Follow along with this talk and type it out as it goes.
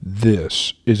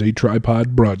This is a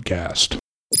tripod broadcast.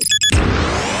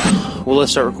 Well,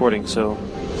 let's start recording, so...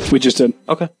 We just did.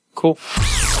 Okay, cool.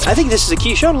 I think this is a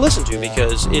key show to listen to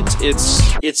because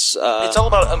it's all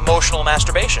about emotional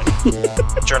masturbation.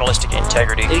 Journalistic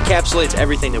integrity. It encapsulates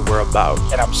everything that we're about.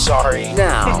 And I'm sorry.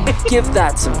 Now, give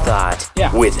that some thought.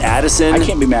 Yeah. With Addison. I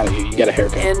can't be mad at you. You got a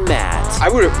haircut. And Matt. I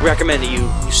would recommend that you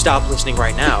stop listening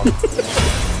right now.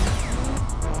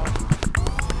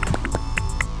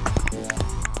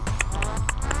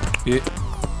 Yeah.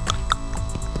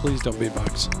 Please don't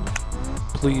beatbox.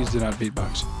 Please do not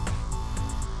beatbox.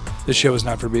 This show is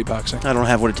not for beatboxing. I don't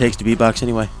have what it takes to beatbox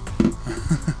anyway.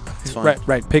 It's fine.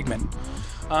 Right, pigment.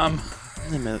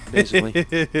 Basically.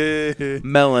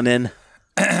 Melanin.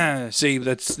 See,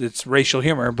 it's racial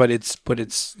humor, but it's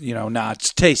not.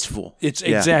 It's tasteful. It's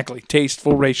exactly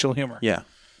tasteful racial humor. Yeah.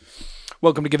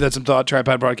 Welcome to Give That Some Thought,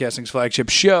 Tripod Broadcasting's flagship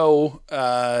show.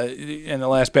 In the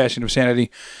last bastion of sanity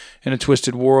in a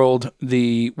twisted world,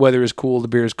 the weather is cool, the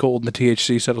beer is cold, and the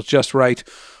THC settles just right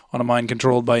on a mind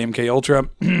controlled by MK Ultra.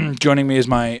 Joining me is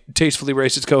my tastefully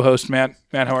racist co-host, Matt.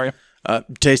 Matt, how are you?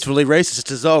 Tastefully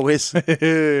racist as always.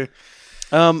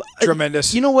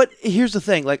 Tremendous. You know what? Here's the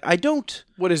thing.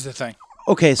 What is the thing?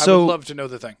 Okay, so... I would love to know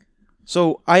the thing.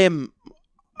 So I am...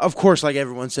 Of course, like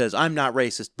everyone says, I'm not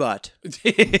racist, but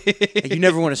you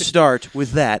never want to start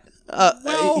with that.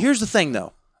 Here's the thing,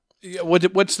 though.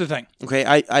 What's the thing? Okay,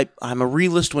 I'm a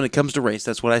realist when it comes to race.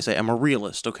 That's what I say. I'm a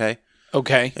realist. Okay.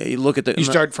 Okay. You look at the. You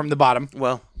start from the bottom.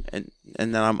 Well, and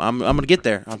then I'm gonna get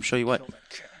there. I'll show you what.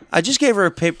 I just gave her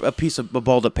a piece of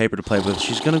balled up paper to play with.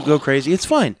 She's gonna go crazy. It's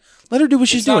fine. Let her do what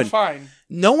she's doing. It's not fine.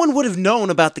 No one would have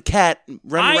known about the cat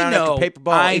running around after paper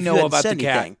ball. I know about the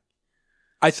cat.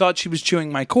 I thought she was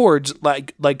chewing my cords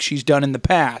like she's done in the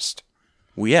past.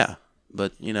 Well, yeah,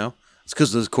 but it's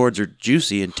because those cords are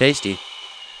juicy and tasty.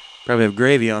 Probably have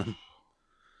gravy on them.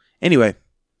 Anyway,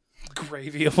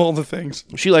 gravy of all the things.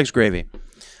 She likes gravy.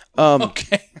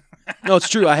 Okay. No, it's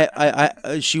true.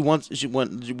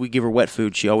 We give her wet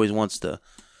food. She always wants the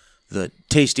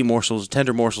tasty morsels,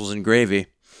 tender morsels in gravy,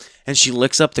 and she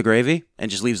licks up the gravy and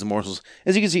just leaves the morsels.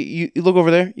 As you can see, you look over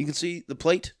there. You can see the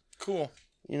plate. Cool.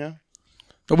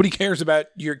 Nobody cares about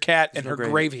your cat and her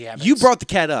gravy habits. You brought the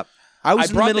cat up. I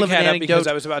was in the middle of an anecdote because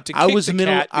I was about to kick the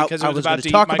cat because I was about to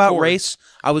talk eat my about cord. race.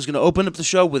 I was going to open up the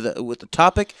show with a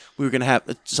topic. We were going to have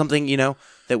something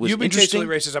that was You've been interesting. tastefully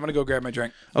racist. I'm going to go grab my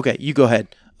drink. Okay, you go ahead.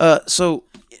 So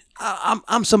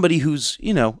I'm somebody who's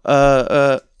I'm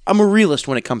a realist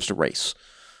when it comes to race.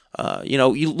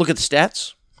 You look at the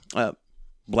stats.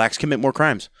 Blacks commit more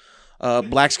crimes.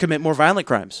 Blacks commit more violent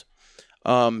crimes.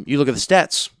 You look at the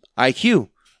stats. IQ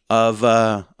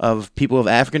of people of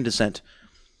African descent,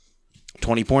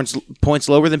 20 points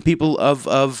lower than people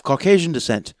of Caucasian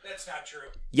descent. That's not true.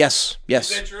 Yes. Is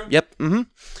that true? Yep.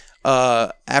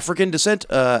 Mm-hmm. African descent,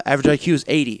 average IQ is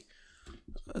 80.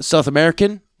 South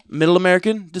American, Middle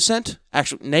American descent,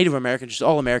 actually Native American, just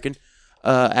all American,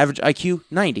 average IQ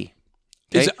 90.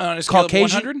 Okay? Is it on a scale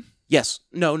Caucasian, of 100? Yes.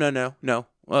 No.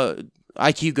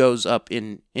 IQ goes up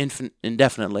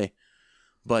indefinitely,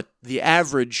 but the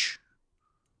average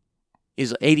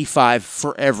is 85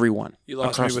 for everyone. You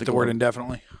lost me with the word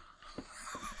indefinitely.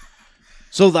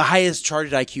 So the highest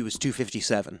charted IQ is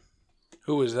 257.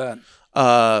 Who was that?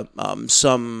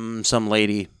 Some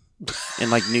lady in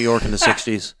New York in the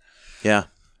 60s. Yeah.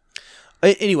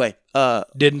 Anyway,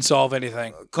 didn't solve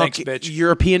anything. Thanks, bitch.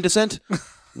 European descent,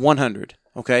 100.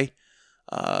 Okay.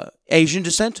 Asian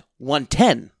descent,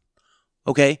 110.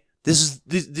 Okay. This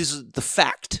is the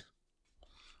fact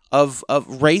of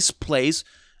race plays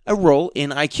a role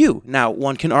in IQ. Now,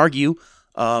 one can argue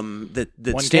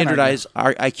that standardized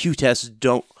IQ tests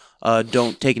don't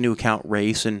take into account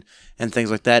race and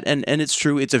things like that. And it's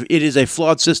true. It is a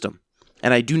flawed system,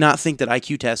 and I do not think that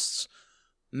IQ tests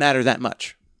matter that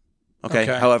much. Okay.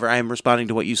 However, I am responding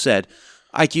to what you said.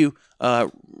 IQ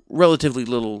relatively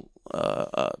little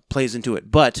plays into it,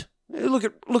 but look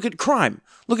at crime.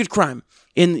 Look at crime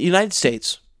in the United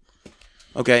States.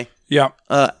 Okay. Yeah.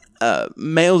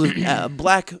 Males,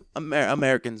 black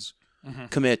Americans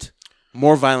commit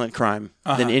more violent crime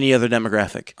than any other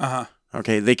demographic.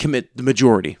 Okay, they commit the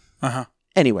majority.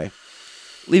 Anyway,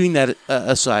 leaving that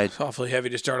aside. It's awfully heavy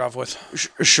to start off with.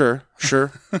 Sure.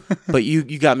 But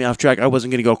you got me off track. I wasn't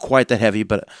going to go quite that heavy,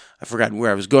 but I forgot where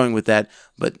I was going with that.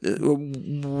 But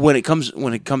when it comes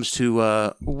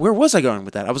to where was I going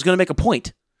with that? I was going to make a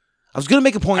point.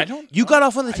 You got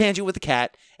off on the tangent with the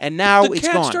cat, and now it's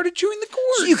gone. The cat started chewing the cord.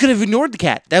 So you could have ignored the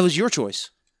cat. That was your choice.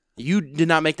 You did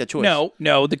not make that choice.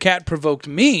 No. The cat provoked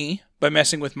me by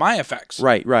messing with my effects.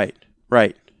 Right.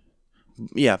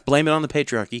 Yeah, blame it on the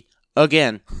patriarchy.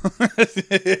 again.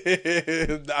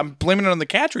 I'm blaming it on the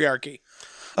Catriarchy.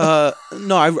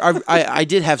 No, I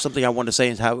did have something I wanted to say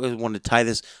and how I wanted to tie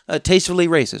this. Tastefully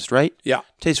racist, right? Yeah.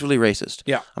 Tastefully racist.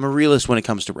 Yeah. I'm a realist when it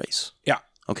comes to race. Yeah.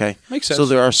 Okay? Makes sense. So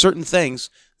there are certain things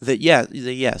that,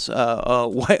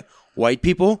 white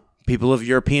people of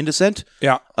European descent,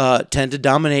 Yeah. tend to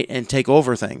dominate and take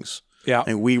over things. Yeah.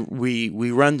 And we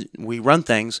run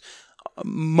things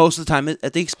most of the time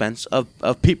at the expense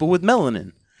of people with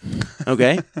melanin.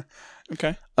 Okay?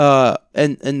 Okay.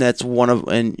 And that's one of,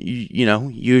 and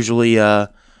usually we're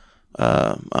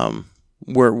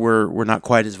not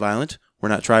quite as violent. We're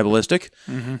not tribalistic.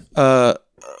 Mm-hmm.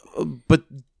 But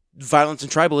violence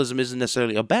and tribalism isn't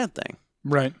necessarily a bad thing.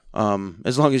 Right.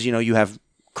 As long as you have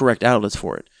correct outlets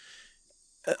for it.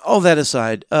 All that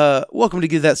aside, welcome to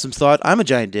Give That Some Thought. I'm a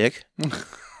giant dick.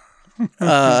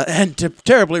 And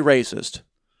terribly racist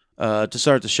to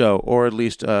start the show, or at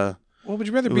least... well, would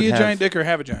you rather be a giant dick or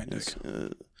have a giant dick?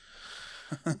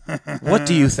 What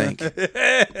do you think?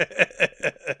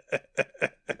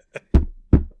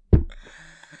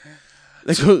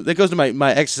 That goes to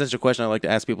my existential question I like to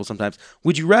ask people sometimes.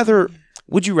 Would you rather,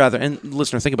 and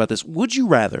listener, think about this, would you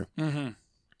rather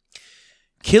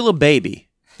kill a baby,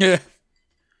 Yeah.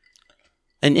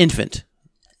 an infant,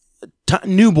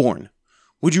 newborn?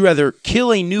 Would you rather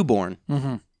kill a newborn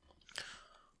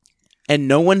and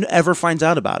no one ever finds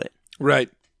out about it? Right.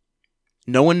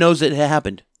 No one knows it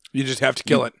happened. You just have to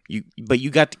kill it. But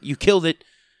you killed it.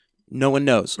 No one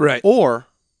knows. Right. Or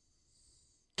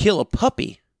kill a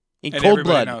puppy in And cold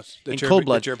everybody blood. knows that In you're- cold that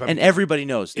blood, you're a puppy. and everybody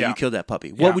knows that Yeah. you killed that puppy.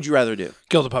 Yeah. What would you rather do?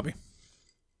 Kill the puppy.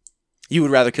 You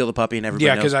would rather kill the puppy and everybody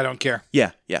Yeah, knows. because I don't care.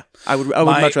 Yeah. I would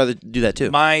My- much rather do that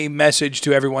too. My message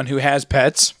to everyone who has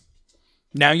pets,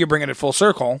 now you're bringing it full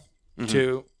circle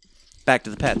to... Back to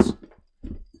the pets.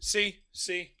 See?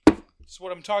 That's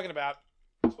what I'm talking about.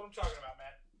 That's what I'm talking about,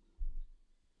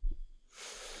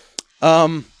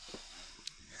 man.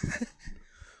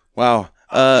 Wow.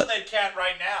 I'm killing that cat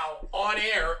right now on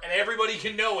air, and everybody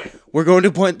can know it. We're going to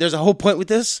a point. There's a whole point with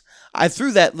this. I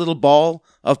threw that little ball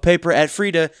of paper at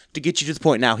Frida to get you to the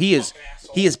point. Now he is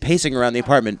pacing around the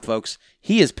apartment, folks.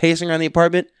 He is pacing around the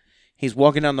apartment. He's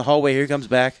walking down the hallway. Here he comes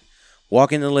back.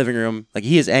 Walking in the living room. Like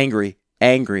he is angry.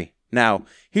 Now,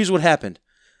 here's what happened.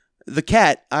 The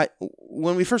cat,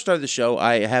 when we first started the show,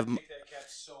 I have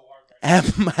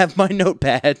my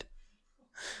notepad.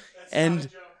 And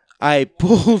I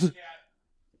pulled...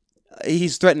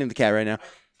 He's threatening the cat right now.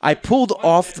 I pulled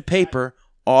off the paper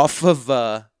off of...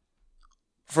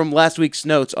 from last week's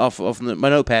notes off of my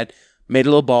notepad, made a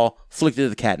little ball, flicked it at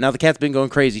the cat. Now the cat's been going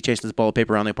crazy chasing this ball of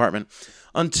paper around the apartment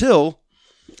until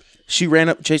she ran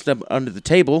up, chased up under the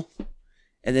table,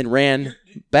 and then ran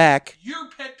back. Your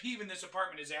pet peeve in this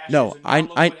apartment is ashes. No,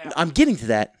 I'm getting to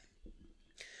that.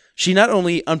 She not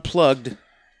only unplugged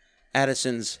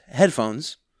Addison's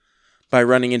headphones by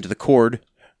running into the cord,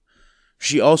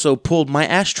 she also pulled my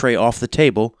ashtray off the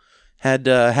table, had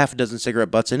half a dozen cigarette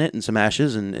butts in it and some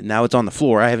ashes, and now it's on the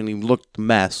floor. I haven't even looked at the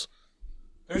mess.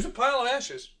 There's a pile of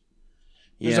ashes.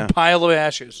 Yeah. There's a pile of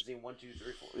ashes. 1, 2,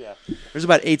 3, 4. Yeah. There's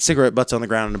about 8 cigarette butts on the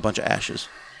ground and a bunch of ashes.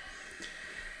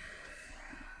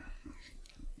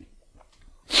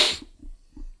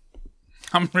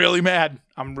 I'm really mad.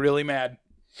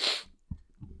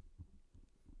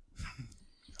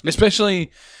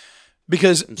 Especially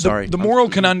because the moral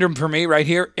conundrum for me right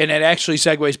here, and it actually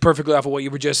segues perfectly off of what you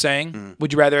were just saying.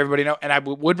 Would you rather everybody know? And I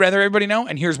would rather everybody know,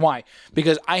 and here's why.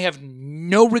 Because I have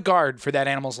no regard for that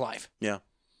animal's life. Yeah.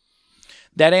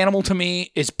 That animal to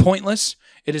me is pointless.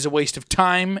 It is a waste of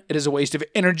time. It is a waste of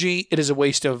energy. It is a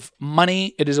waste of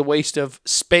money. It is a waste of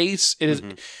space. It is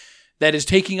that is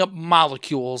taking up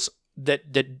molecules that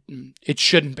it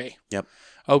shouldn't be. Yep.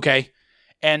 Okay.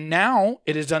 And now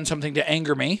it has done something to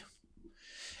anger me.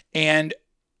 And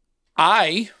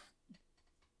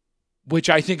which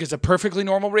I think is a perfectly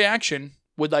normal reaction,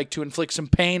 would like to inflict some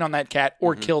pain on that cat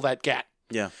or kill that cat.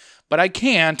 Yeah. But I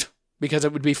can't because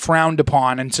it would be frowned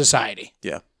upon in society.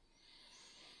 Yeah.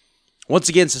 Once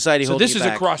again, society So holding this you is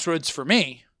back. a crossroads for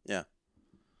me. Yeah.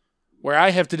 Where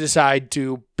I have to decide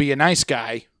to be a nice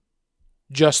guy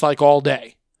just like all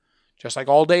day. Just like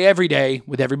all day, every day,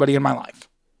 with everybody in my life.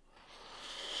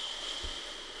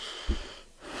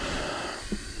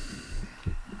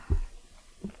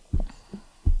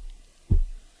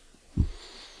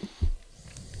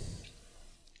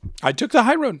 I took the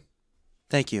high road.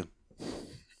 Thank you.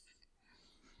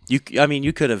 You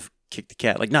could have kicked the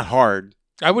cat, like not hard.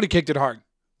 I would have kicked it hard.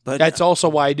 But That's also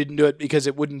why I didn't do it, because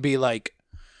it wouldn't be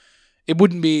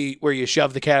where you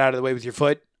shove the cat out of the way with your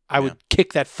foot. I would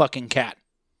kick that fucking cat.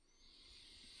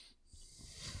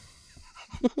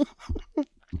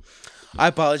 I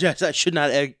apologize. I should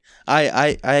not.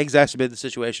 I exacerbated the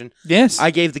situation. Yes.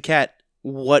 I gave the cat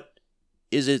what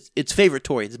is its favorite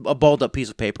toy. It's a balled up piece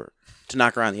of paper to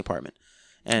knock around the apartment.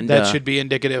 And that should be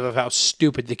indicative of how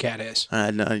stupid the cat is.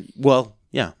 Well,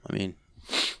 yeah. I mean,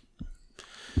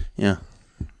 yeah.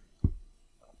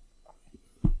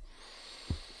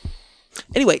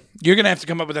 Anyway, You're going to have to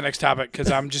come up with the next topic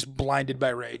because I'm just blinded by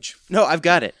rage. no, I've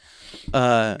got it.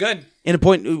 Good. In a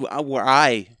point where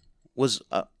I was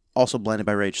also blinded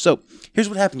by rage. So here's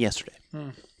what happened yesterday.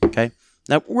 Okay.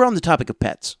 Now we're on the topic of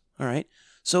pets. All right.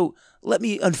 So let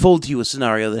me unfold to you a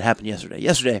scenario that happened yesterday.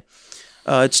 Yesterday,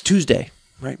 it's Tuesday,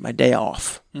 right? My day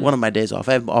off. One of my days off.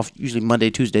 I have off usually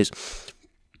Monday, Tuesdays.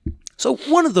 So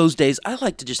one of those days, I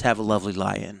like to just have a lovely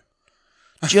lie-in.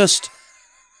 Just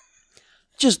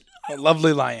A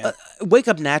lovely lion. wake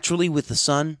up naturally with the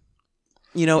sun,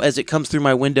 as it comes through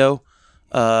my window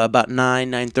about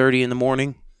 9:30 in the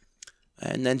morning,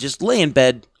 and then just lay in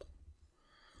bed,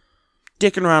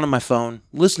 dicking around on my phone,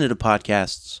 listening to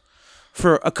podcasts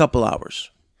for a couple hours.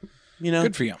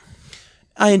 Good for you.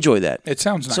 I enjoy that. It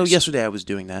sounds nice. So yesterday I was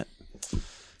doing that.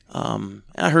 And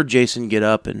I heard Jason get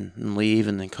up and leave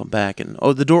and then come back, and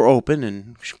the door open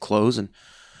and close, and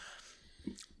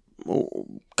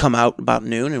come out about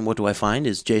noon, and what do I find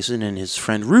is Jason and his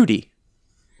friend Rudy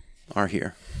are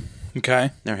here. Okay.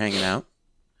 They're hanging out,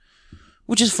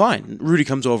 which is fine. Rudy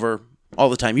comes over all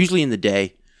the time, usually in the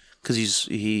day, because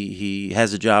he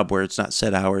has a job where it's not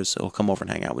set hours, so he'll come over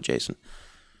and hang out with Jason,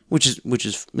 which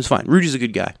is fine. Rudy's a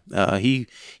good guy. He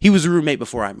was a roommate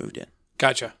before I moved in.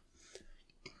 Gotcha.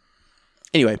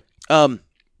 Anyway,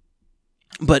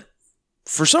 but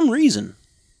for some reason,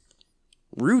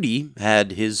 Rudy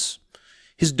had his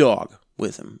dog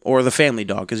with him, or the family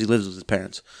dog, because he lives with his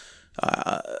parents.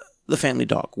 The family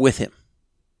dog with him.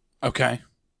 Okay.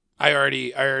 I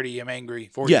already am angry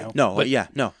for you. No.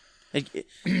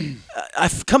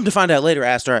 I've come to find out later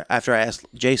after I asked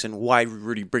Jason why would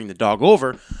Rudy bring the dog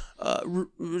over.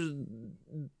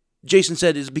 Jason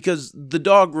said it's because the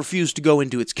dog refused to go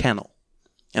into its kennel.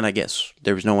 And I guess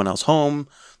there was no one else home.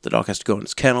 The dog has to go in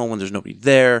its kennel when there's nobody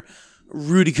there.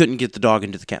 Rudy couldn't get the dog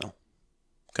into the kennel.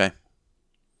 Okay.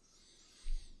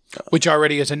 Which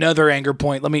already is another anger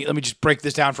point. Let me just break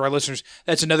this down for our listeners.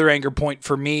 That's another anger point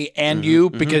for me and you,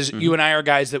 because you and I are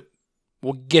guys that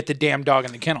will get the damn dog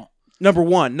in the kennel. Number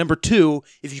one. Number two,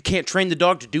 if you can't train the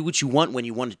dog to do what you want when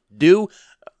you want it to do,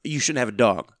 you shouldn't have a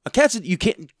dog.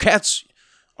 Cats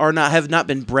have not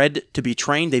been bred to be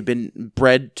trained. They've been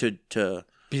bred to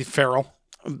be feral.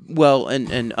 Well,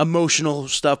 and emotional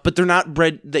stuff, but they're not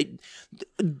bred.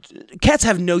 Cats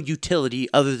have no utility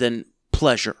other than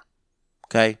pleasure.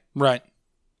 Okay. Right.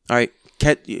 All right.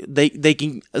 They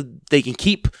can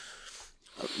keep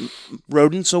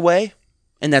rodents away,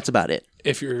 and that's about it.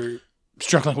 If you're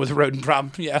struggling with a rodent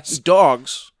problem, yes.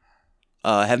 Dogs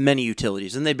have many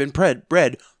utilities, and they've been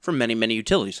bred for many, many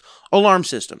utilities. Alarm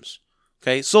systems.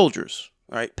 Okay. Soldiers.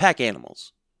 All right. Pack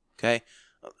animals. Okay.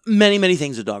 Many, many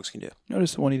things that dogs can do.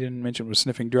 Notice the one he didn't mention was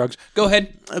sniffing drugs. Go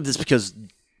ahead. This is because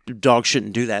dogs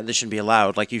shouldn't do that. This shouldn't be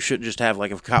allowed. Like, you shouldn't just have,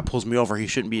 like, if a cop pulls me over, he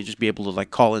shouldn't be able to,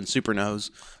 like, call in Super Nose.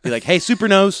 Be like, hey, Super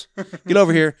Nose, get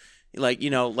over here. Like,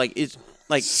 it's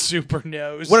like Super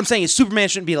Nose. What I'm saying is Superman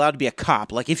shouldn't be allowed to be a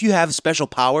cop. Like, if you have special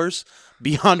powers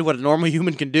beyond what a normal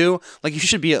human can do, like, you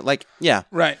should be yeah.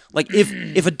 Right. Like, if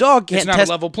a dog can't it's not a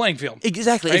level playing field.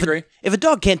 Exactly. I agree. If a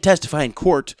dog can't testify in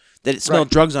court that it smelled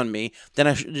drugs on me,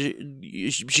 then you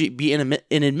should be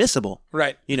inadmissible.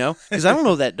 Right. Because I don't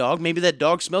know that dog. Maybe that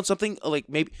dog smelled something. Like,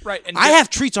 maybe. Right. And I have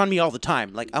treats on me all the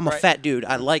time. Like, I'm a fat dude.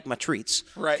 I like my treats.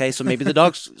 Right. Okay, so maybe the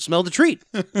dog smelled a treat.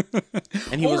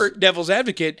 And devil's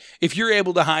advocate, if you're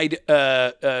able to hide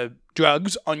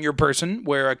drugs on your person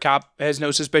where a cop has no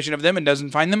suspicion of them and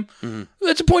doesn't find them,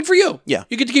 that's a point for you. Yeah.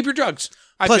 You get to keep your drugs.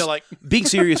 Plus, I feel like. Being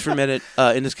serious for a minute,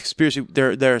 in this conspiracy,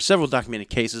 there are several documented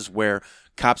cases where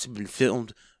cops have been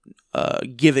filmed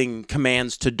giving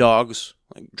commands to dogs,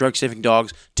 like drug sniffing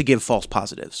dogs, to give false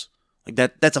positives. Like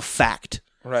that's a fact.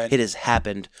 Right. It has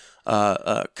happened.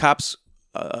 Cops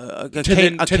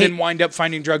then wind up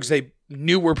finding drugs they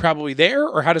knew were probably there,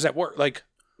 or how does that work? Like,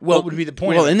 what would be the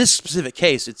point? Well, of it? In this specific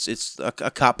case, it's a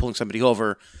cop pulling somebody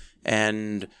over,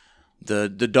 and the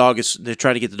dog they're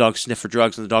trying to get the dog to sniff for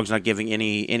drugs, and the dog's not giving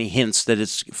any hints that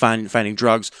it's finding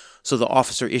drugs. So the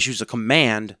officer issues a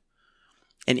command,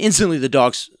 and instantly the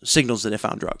dog signals that it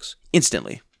found drugs.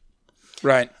 Instantly.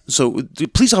 Right. So the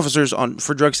police officers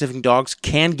for drug sniffing dogs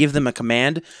can give them a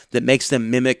command that makes them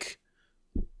mimic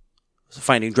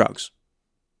finding drugs.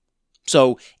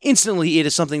 So instantly, it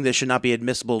is something that should not be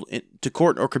admissible to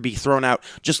court or could be thrown out,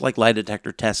 just like lie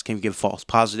detector tests can give false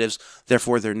positives.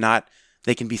 Therefore,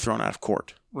 they can be thrown out of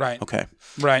court. Right. Okay.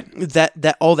 Right.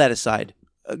 That all that aside,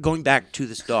 going back to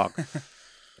this dog.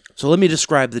 So let me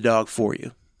describe the dog for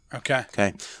you. Okay.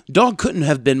 Okay. Dog couldn't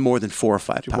have been more than 4 or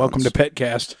 5 pounds. Welcome to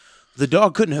Petcast. The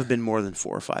dog couldn't have been more than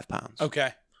 4 or 5 pounds.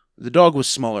 Okay. The dog was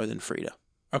smaller than Frida.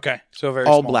 Okay. So very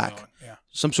all small black. dog. Yeah.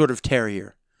 Some sort of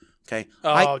terrier. Okay.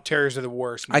 Oh, terriers are the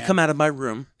worst, man. I come out of my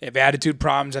room. They have attitude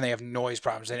problems and they have noise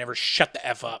problems. They never shut the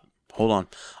F up. Hold on.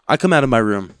 I come out of my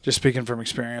room. Just speaking from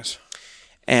experience.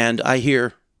 And I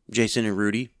hear Jason and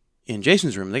Rudy in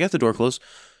Jason's room. They got the door closed.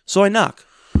 So I knock.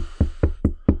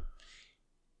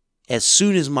 As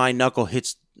soon as my knuckle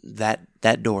hits that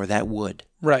door, that wood.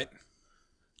 Right.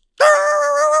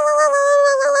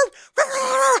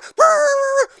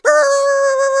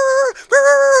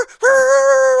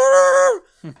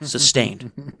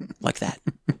 Sustained. Like that.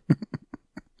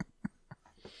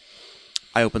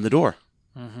 I open the door.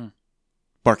 Mm-hmm.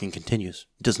 Barking continues.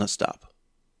 Does not stop.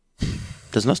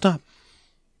 Does not stop.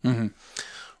 Mm-hmm.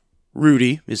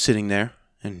 Rudy is sitting there,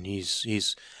 and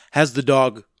he's has the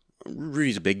dog.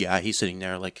 Rudy's a big guy. He's sitting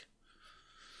there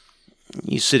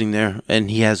and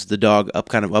he has the dog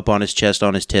kind of up on his chest,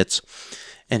 on his tits,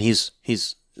 and he's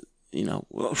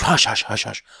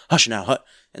hush now,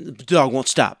 and the dog won't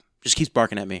stop. Just keeps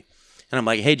barking at me, and I'm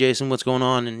like, hey Jason, what's going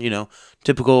on? And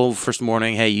typical first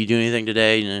morning. Hey, you do anything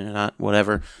today? Not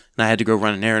whatever. And I had to go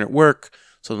run an errand at work,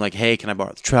 so I'm like, hey, can I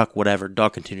borrow the truck? Whatever.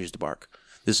 Dog continues to bark.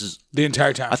 This is the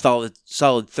entire time. I thought it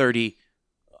solid 30.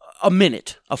 A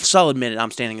solid minute,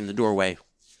 I'm standing in the doorway.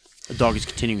 The dog is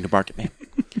continuing to bark at me.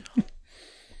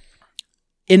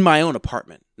 In my own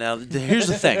apartment. Now, here's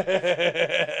the thing.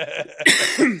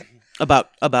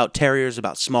 about terriers,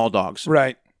 about small dogs.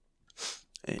 Right.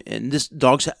 And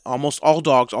almost all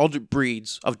dogs, all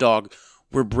breeds of dog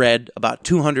were bred about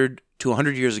 200 to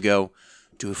 100 years ago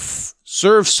to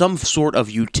serve some sort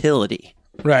of utility.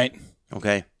 Right.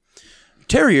 Okay?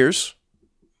 Terriers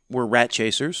were rat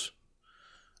chasers.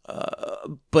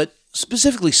 But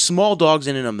specifically, small dogs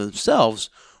in and of themselves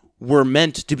were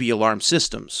meant to be alarm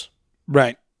systems.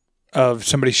 Right. Of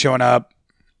somebody showing up.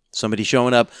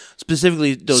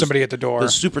 Specifically, somebody at the door.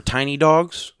 Those super tiny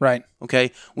dogs. Right.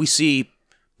 Okay. We see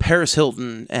Paris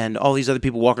Hilton and all these other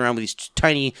people walking around with these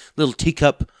tiny little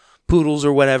teacup poodles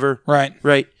or whatever. Right.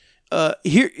 Right.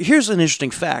 Here's an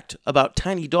interesting fact about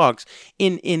tiny dogs.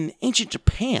 In ancient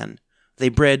Japan, they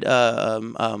bred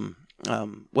Lhasa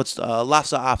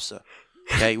Apso,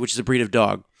 okay, which is a breed of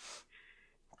dog.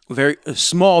 A very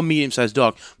small, medium-sized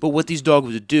dog. But what these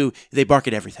dogs would do, they bark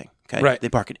at everything. Okay, right. They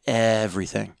bark at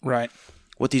everything. Right.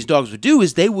 What these dogs would do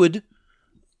is they would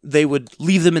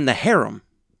leave them in the harem,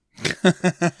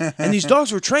 and these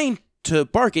dogs were trained to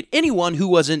bark at anyone who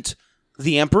wasn't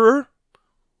the emperor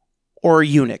or a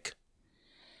eunuch.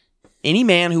 Any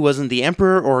man who wasn't the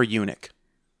emperor or a eunuch,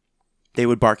 they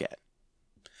would bark at.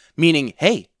 Meaning,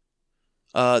 hey.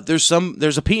 There's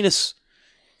a penis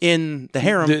in the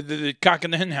harem. The cock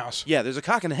in the hen house. Yeah, there's a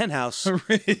cock in the hen house.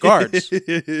 Guards.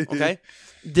 Okay?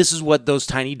 This is what those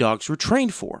tiny dogs were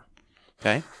trained for.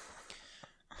 Okay?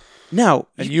 Now...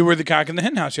 And you were the cock in the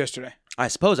hen house yesterday. I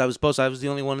suppose I was the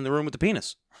only one in the room with the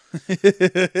penis.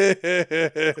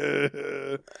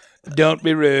 Don't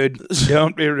be rude.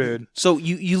 Don't be rude. So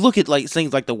you look at like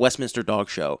things like the Westminster Dog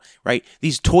Show, right?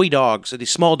 These toy dogs, or these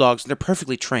small dogs, and they're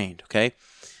perfectly trained, okay?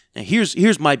 Now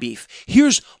here's my beef.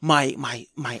 Here's my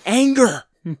anger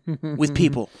with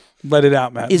people. Let it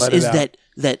out, Matt. Is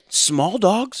that small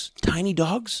dogs, tiny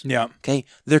dogs? Yeah. Okay,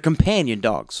 they're companion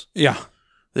dogs. Yeah.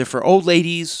 They're for old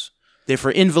ladies. They're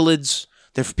for invalids.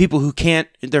 They're for people who can't.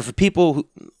 They're for people who.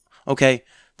 Okay.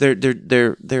 They're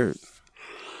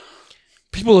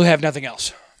people who have nothing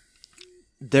else.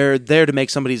 They're there to make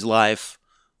somebody's life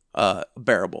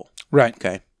bearable. Right.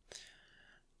 Okay.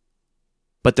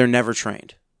 But they're never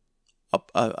trained.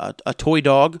 A toy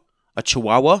dog, a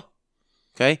chihuahua.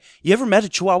 Okay. You ever met a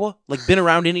chihuahua? Like been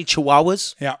around any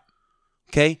chihuahuas? Yeah.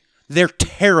 Okay. They're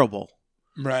terrible.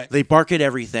 Right. They bark at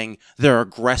everything. They're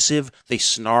aggressive. They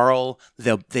snarl.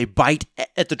 They bite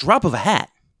at the drop of a hat.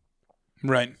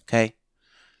 Right. Okay.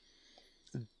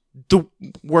 The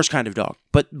worst kind of dog.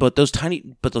 But those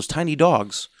tiny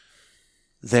dogs,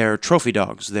 they're trophy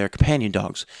dogs. They're companion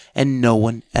dogs, and no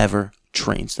one ever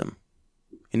trains them.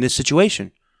 In this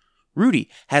situation, Rudy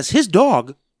has his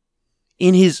dog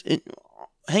hanging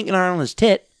out on his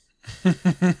tit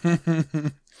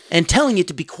and telling it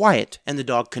to be quiet, and the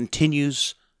dog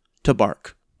continues to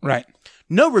bark. Right.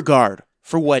 No regard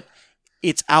for what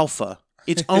its alpha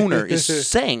its owner is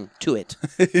saying to it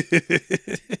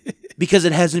because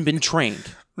it hasn't been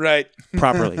trained Right.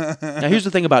 properly. Now, here's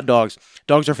the thing about dogs.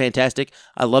 Dogs are fantastic.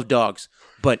 I love dogs.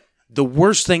 But the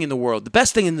worst thing in the world, the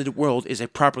best thing in the world is a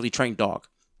properly trained dog.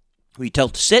 When you tell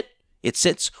it to sit, it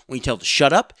sits. When you tell it to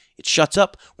shut up, it shuts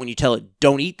up. When you tell it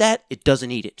don't eat that, it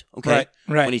doesn't eat it. Okay?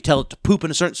 Right. When you tell it to poop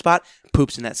in a certain spot, it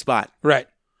poops in that spot. Right.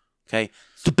 Okay?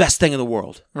 It's the best thing in the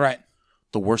world. Right.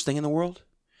 The worst thing in the world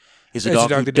is a It's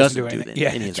dog who that doesn't do anything. that. Yeah,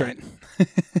 any of that's that.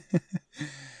 right.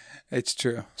 It's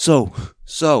true.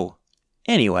 So,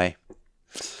 anyway,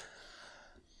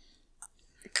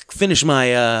 finish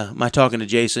my my talking to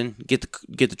Jason. Get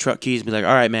the truck keys. Be like,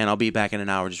 all right, man, I'll be back in an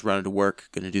hour. Just running to work.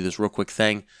 Gonna do this real quick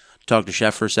thing. Talk to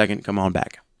Chef for a second. Come on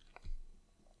back.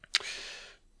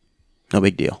 No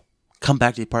big deal. Come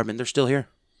back to the apartment. They're still here.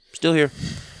 Still here.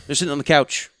 They're sitting on the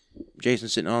couch.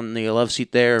 Jason's sitting on the love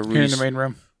seat there. Here in the main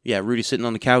room. Yeah, Rudy's sitting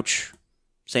on the couch.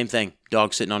 Same thing.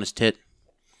 Dog sitting on his tit,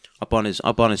 up on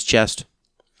his chest.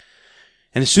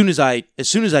 And as soon as I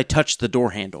touched the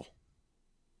door handle,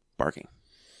 barking.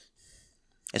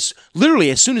 Literally,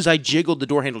 as soon as I jiggled the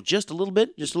door handle just a little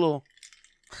bit, just a little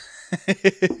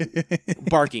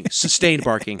barking, sustained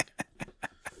barking.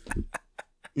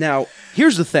 Now,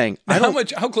 here's the thing.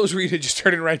 How close were you to just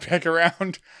turning right back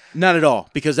around? Not at all,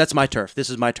 because that's my turf. This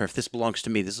is my turf. This belongs to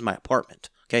me. This is my apartment.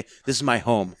 Okay? This is my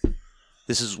home.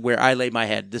 This is where I lay my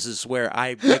head. This is where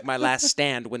I make my last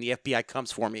stand when the FBI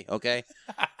comes for me, okay?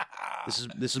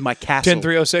 This is my castle.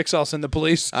 10306, I'll send the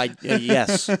police.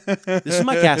 Yes. This is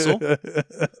my castle.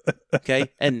 Okay?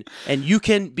 And you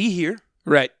can be here.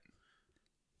 Right.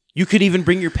 You could even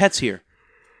bring your pets here.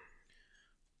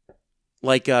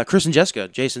 Like Chris and Jessica,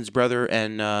 Jason's brother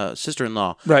and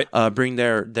sister-in-law, Right. Bring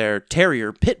their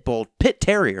terrier, pit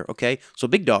terrier, okay? So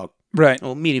big dog, Right.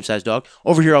 well, medium-sized dog,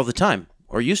 over here all the time,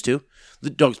 or used to. The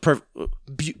dog's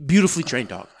beautifully trained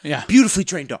dog. Yeah. Beautifully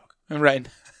trained dog. Right.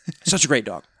 Such a great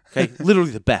dog, okay?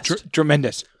 Literally the best.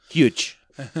 Tremendous. Huge.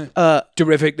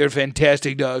 Terrific. They're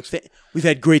fantastic dogs. We've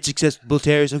had great success with bull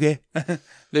terriers, okay?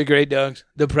 They're great dogs.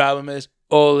 The problem is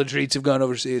all the treats have gone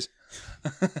overseas.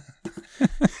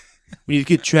 We need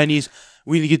to get Chinese.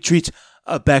 We need to get treats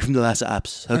back from the last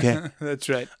ops. Okay. That's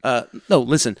right. No,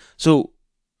 listen. So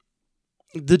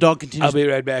the dog continues. I'll be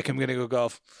right back. I'm gonna go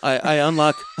golf. I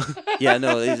unlock. Yeah,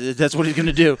 no, that's what he's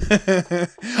gonna do.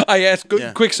 I asked.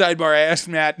 Quick sidebar. I asked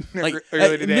Matt earlier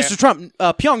today. Mr. Trump,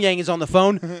 Pyongyang is on the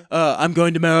phone. I'm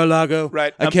going to Mar-a-Lago.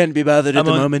 Right. I can't be bothered at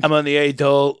the moment. I'm on the 8th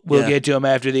hole. We'll Yeah. get to him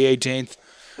after the 18th.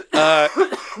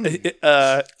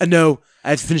 No, I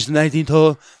have to finish the 19th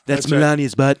hole. That's right.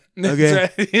 Melania's butt. Okay.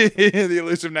 That's right. The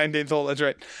elusive 19th hole. That's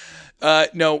right.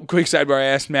 No, quick sidebar. I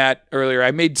asked Matt earlier.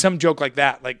 I made some joke like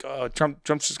that, like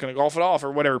Trump's just going to golf it off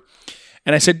or whatever.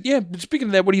 And I said, yeah, speaking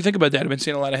of that, what do you think about that? I've been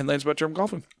seeing a lot of headlines about Trump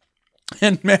golfing.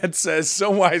 And Matt says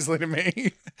so wisely to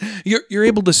me, "You're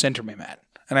able to center me, Matt."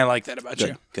 And I like that about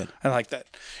you. Good. I like that.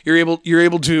 You're able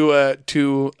to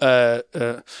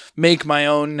make my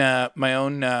own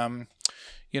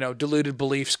deluded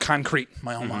beliefs concrete in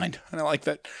my own mind. And I like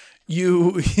that.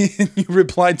 You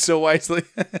replied so wisely.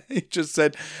 You just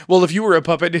said, "Well, if you were a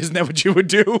puppet, isn't that what you would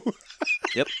do?"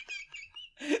 Yep.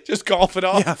 Just golf it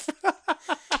off.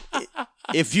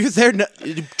 If you're there,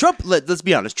 Trump. Let's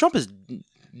be honest. Trump is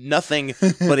nothing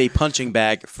but a punching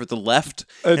bag for the left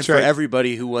and for right.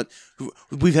 everybody who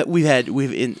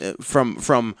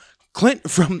from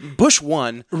Bush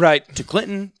 1 Right. to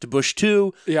Clinton to Bush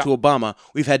 2 Yeah. to Obama,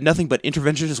 we've had nothing but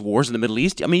interventionist wars in the Middle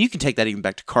East. I mean, you can take that even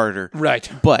back to Carter. Right.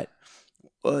 But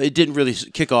it didn't really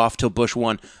kick off till Bush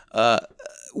 1.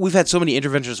 We've had so many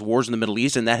interventionist wars in the Middle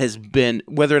East, and that has been,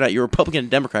 whether or not you're Republican or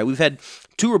Democrat, we've had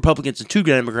 2 Republicans and 2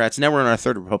 Democrats. Now we're on our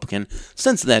 3rd Republican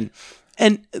since then.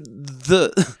 And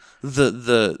the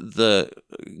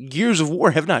gears of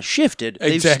war have not shifted.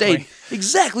 They've Exactly. stayed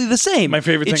exactly the same. My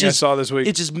favorite thing I saw this week.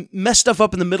 It just messed stuff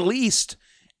up in the Middle East,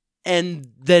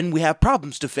 and then we have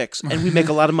problems to fix, and we make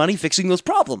a lot of money fixing those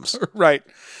problems. Right.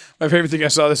 My favorite thing I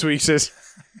saw this week says,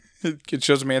 it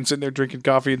shows a man sitting there drinking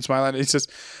coffee and smiling. He says,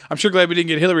 "I'm sure glad we didn't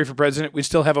get Hillary for president. We'd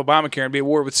still have Obamacare and be at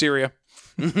war with Syria."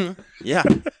 Yeah.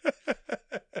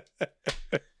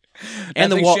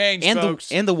 And the wall changed, and folks.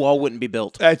 the wall wouldn't be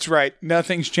built. That's right.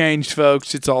 Nothing's changed,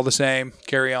 folks. It's all the same.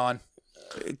 Carry on.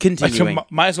 Continuing.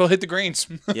 Might as well hit the greens.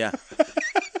 Yeah.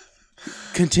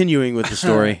 Continuing with the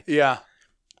story. Yeah.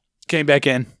 Came back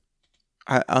in.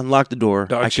 I unlock the door.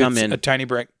 Dog I come shits in. a tiny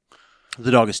brick.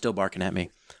 The dog is still barking at me.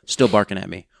 Still barking at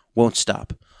me. Won't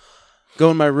stop.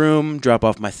 Go in my room, drop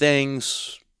off my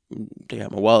things, take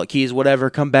out my wallet, keys, whatever,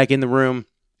 come back in the room.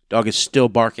 Dog is still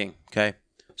barking, okay?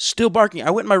 Still barking.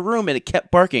 I went in my room and it kept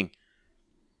barking.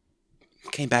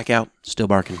 Came back out, still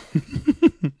barking.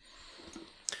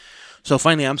 So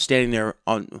finally, I'm standing there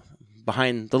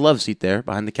behind the love seat there,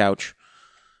 behind the couch,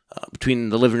 between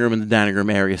the living room and the dining room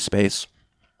area space,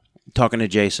 talking to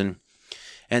Jason.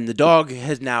 And the dog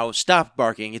has now stopped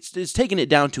barking. It's taken it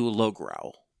down to a low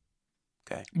growl.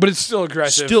 Okay, but it's still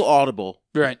aggressive. Still audible.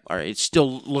 Right. All right. It's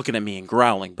still looking at me and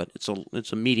growling, but it's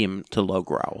a medium to low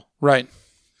growl. Right.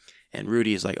 And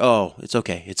Rudy is like, "Oh, it's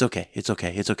okay. It's okay. It's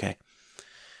okay. It's okay."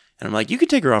 And I'm like, "You can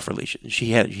take her off her leash." And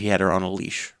he had her on a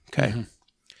leash. Okay. Mm-hmm.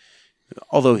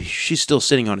 Although she's still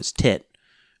sitting on his tit,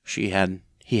 he had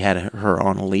her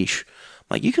on a leash. I'm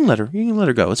like, you can let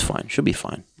her go. It's fine. She'll be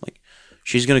fine. Like,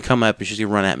 she's gonna come up and she's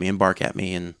gonna run at me and bark at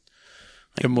me and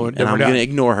I'm gonna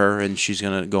ignore her and she's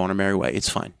gonna go on her merry way. It's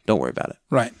fine. Don't worry about it.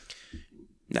 Right.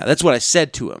 Now that's what I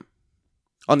said to him.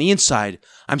 On the inside,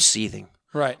 I'm seething.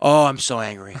 Right. Oh, I'm so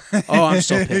angry. Oh, I'm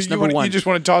so pissed. Number one. You just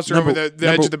want to toss her over the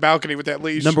edge of the balcony with that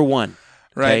leash. Number one.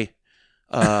 Right.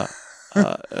 Okay.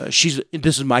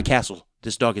 This is my castle.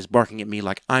 This dog is barking at me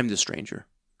like I'm the stranger.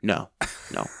 No.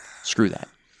 Screw that.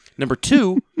 Number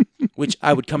two, which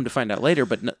I would come to find out later,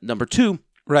 but number two,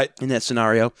 right, in that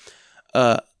scenario,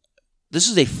 this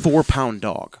is a 4-pound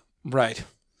dog. Right.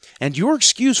 And your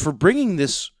excuse for bringing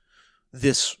this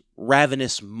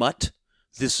ravenous mutt,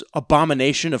 this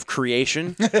abomination of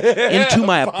creation into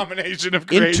my apartment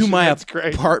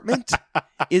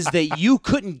is that you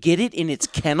couldn't get it in its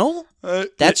kennel?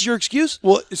 That's your excuse?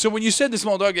 Well, so when you said the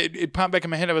small dog, it popped back in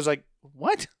my head. I was like,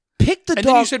 what? Pick the dog.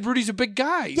 And then you said Rudy's a big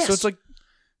guy. Yes. So it's like,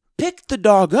 pick the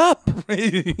dog up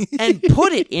and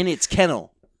put it in its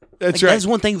kennel. That's right. That's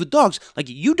one thing with dogs. Like,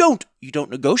 you don't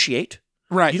negotiate.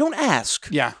 Right. You don't ask.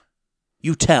 Yeah.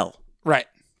 You tell. Right.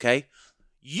 Okay?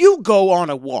 You go on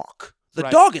a walk. The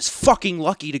dog is fucking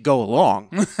lucky to go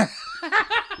along.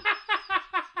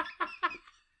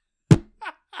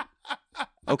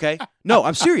 Okay? No,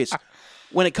 I'm serious.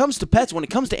 When it comes to pets, when it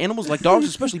comes to animals like dogs,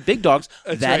 especially big dogs,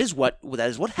 that is what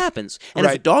happens. And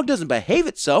if a dog doesn't behave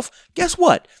itself, guess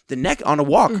what? On a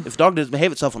walk, if a dog doesn't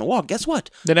behave itself on a walk, guess what?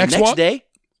 The next day,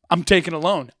 I'm taking a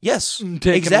loan. Yes, I'm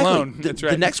taking a loan. That's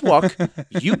right. The next walk,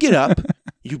 you get up,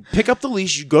 you pick up the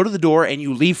leash, you go to the door, and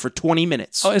you leave for 20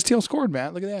 minutes. Oh, STL scored,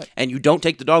 Matt. Look at that. And you don't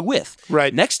take the dog with.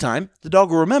 Right. Next time, the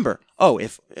dog will remember. Oh,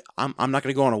 if I'm not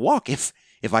going to go on a walk if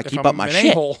I keep up my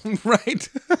shit. Right.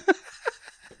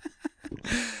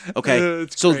 Okay,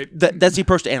 so that's the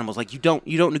approach to animals. Like, you don't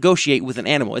negotiate with an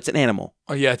animal. It's an animal.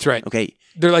 Oh yeah, that's right. Okay,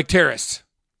 they're like terrorists.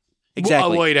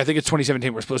 Exactly. Wait, I think it's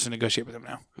 2017. We're supposed to negotiate with them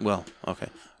now. Well, okay.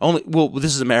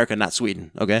 This is America, not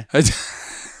Sweden. Okay.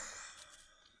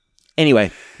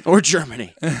 Anyway, or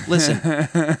Germany. Listen.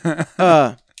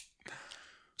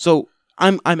 So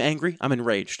I'm angry. I'm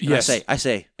enraged. Yes. I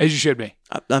say, as you should be.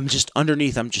 I'm just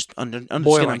underneath. I'm just under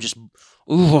boiling. I'm just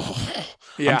ooh.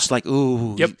 Yeah. I'm just like,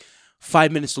 ooh. Yep.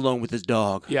 5 minutes alone with this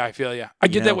dog. Yeah, I feel you. I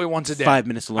get that way once a day. 5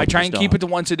 minutes alone. I try and keep it to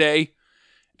once a day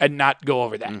and not go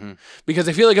over that. Mm-hmm. Because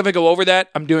I feel like if I go over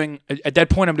that, I'm doing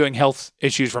health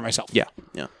issues for myself. Yeah.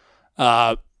 Yeah.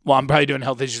 Well, I'm probably doing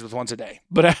health issues with once a day.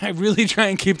 But I really try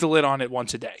and keep the lid on it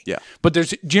once a day. Yeah. But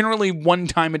there's generally one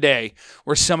time a day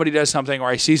where somebody does something or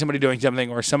I see somebody doing something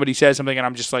or somebody says something and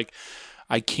I'm just like,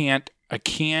 I can't.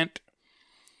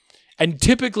 And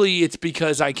typically it's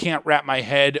because I can't wrap my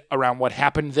head around what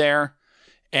happened there.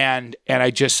 And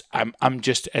I'm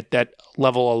just at that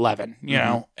level 11, you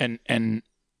know, and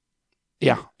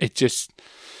yeah, it's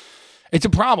a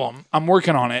problem. I'm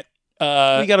working on it. You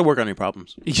got to work on your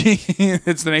problems.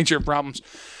 It's the nature of problems.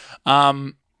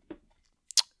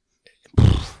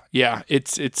 Yeah,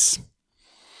 it's.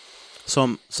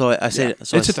 So I say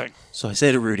it's a thing. So I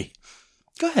say to Rudy,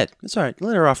 "Go ahead. It's all right.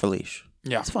 Let her off her leash.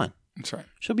 Yeah, it's fine. That's right.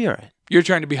 She'll be all right." You're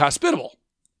trying to be hospitable.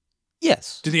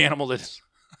 Yes. To the animal that is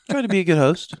trying to be a good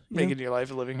host, making your life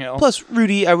a living hell. Plus,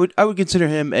 Rudy, I would consider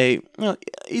him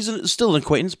he's still an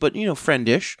acquaintance, but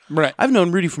friendish. Right. I've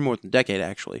known Rudy for more than a decade,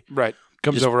 actually. Right.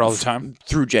 Comes over all the time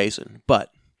through Jason,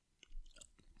 but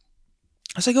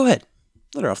I say, go ahead,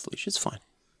 let her off the leash. It's fine.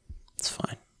 It's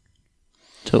fine.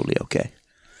 Totally okay.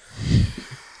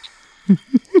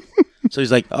 So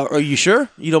he's like, "Are you sure?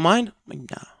 You don't mind?" I'm like,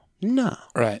 no.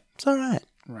 Right. It's all right.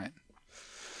 Right.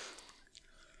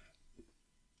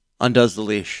 Undoes the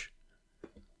leash.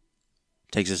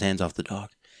 Takes his hands off the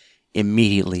dog.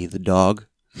 Immediately, the dog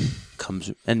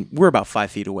comes, and we're about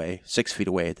 5 feet away, 6 feet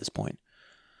away at this point.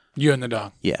 You and the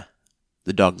dog. Yeah.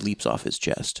 The dog leaps off his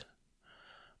chest,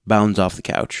 bounds off the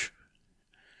couch,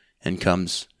 and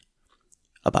comes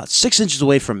about 6 inches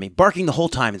away from me, barking the whole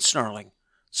time and snarling.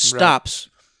 Stops,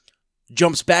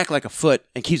 jumps back like a foot,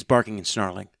 and keeps barking and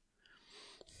snarling.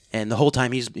 And the whole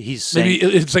time he's saying... Maybe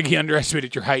it's like he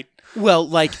underestimated your height. Well,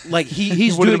 like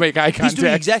he's Wanted to doing, make eye he's doing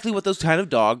contact. exactly what those kind of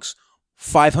dogs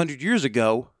 500 years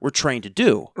ago were trained to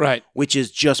do. Right. Which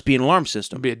is just be an alarm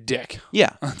system. Be a dick.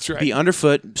 Yeah. That's right. Be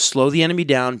underfoot, slow the enemy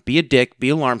down, be a dick, be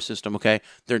alarm system, okay?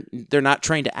 They're not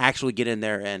trained to actually get in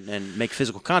there and make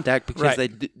physical contact because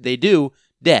they do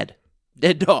dead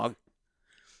dog.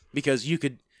 Because you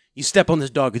step on this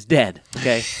dog, it's dead,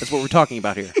 okay? That's what we're talking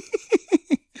about here.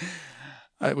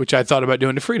 Which I thought about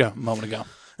doing to Frida a moment ago.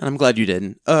 And I'm glad you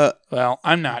didn't. Well,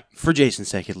 I'm not. For Jason's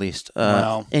sake at least.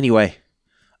 Well. Anyway,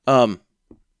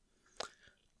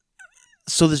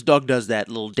 so this dog does that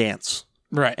little dance.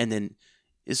 Right. And then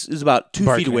is about 2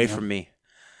 Barking feet away at him. from me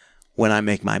when I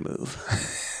make my move.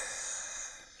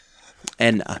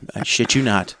 And I shit you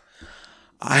not,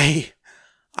 I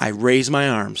raise my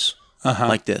arms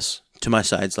like this to my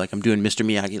sides, like I'm doing Mr.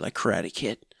 Miyagi, like Karate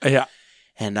Kid. Yeah.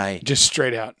 And I Just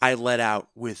straight out. I let out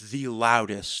with the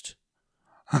loudest,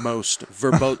 most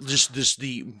verbose, just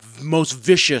the most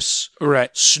vicious, Right.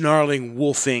 snarling,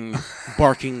 wolfing,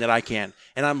 barking that I can.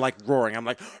 And I'm like roaring. I'm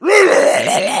like,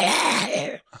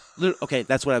 okay,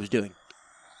 that's what I was doing.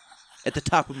 At the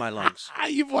top of my lungs.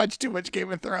 You've watched too much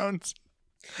Game of Thrones.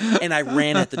 And I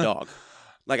ran at the dog.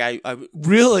 Like I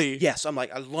Really? yes, I'm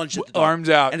like, I lunged at the dog. Arms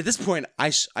out. And at this point,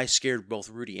 I scared both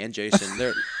Rudy and Jason.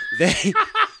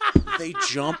 They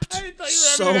jumped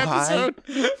so high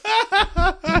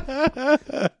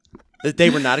that they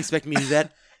were not expecting me to do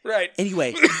that. Right.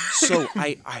 Anyway, so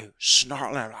I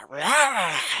snarled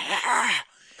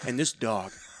and this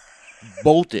dog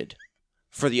bolted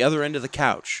for the other end of the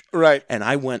couch. Right. And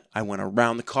I went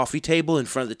around the coffee table in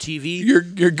front of the TV. You're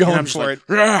and going I'm just for like,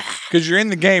 it because you're in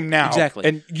the game now. Exactly.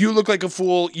 And you look like a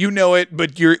fool. You know it,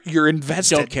 but you're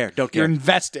invested. Don't care. You're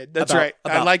invested. That's right.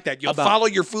 I like that. You'll follow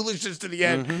your foolishness to the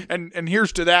end. And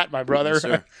here's to that, my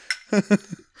brother.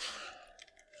 Yes,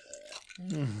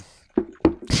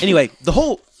 Anyway, the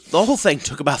whole thing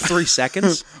took about 3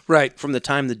 seconds. Right. From the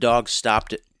time the dog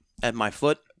stopped at my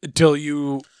foot Until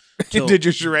you did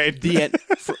your charade. the end,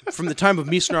 from the time of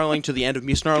me snarling to the end of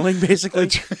me snarling, basically,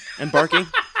 and barking.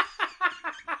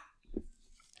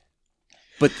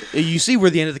 But you see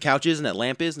where the end of the couch is and that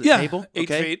lamp is and the table? 8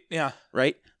 feet. Yeah.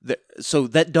 Right? So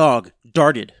that dog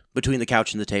darted between the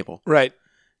couch and the table. Right.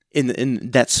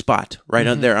 In that spot, right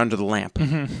there under the lamp.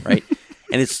 Right?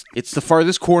 And it's the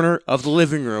farthest corner of the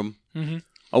living room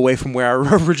away from where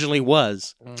I originally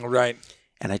was. Right.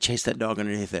 And I chased that dog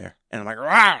underneath there. And I'm like,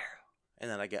 rawr! And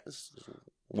then I guess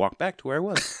walk back to where I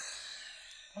was.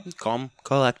 Calm,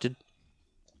 collected.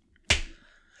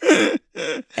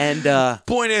 And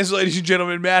Point is, ladies and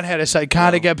gentlemen, Matt had a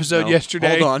psychotic episode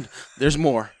yesterday. Hold on. There's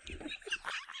more.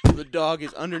 The dog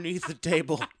is underneath the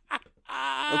table.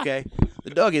 Okay?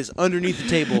 The dog is underneath the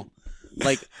table,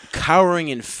 like cowering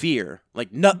in fear.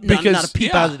 Like not a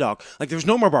peep out of the dog. Like there's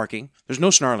no more barking. There's no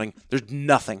snarling. There's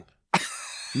nothing.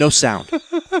 No sound.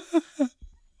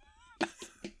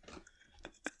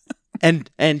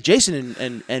 And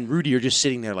Jason and Rudy are just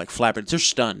sitting there like flapping. They're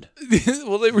stunned.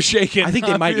 Well, they were shaking. I think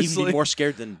they might even obviously. be more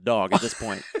scared than the dog at this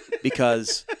point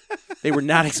because they were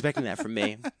not expecting that from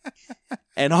me.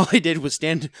 And all I did was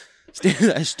stand.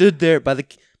 I stood there by the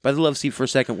love seat for a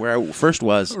second where I first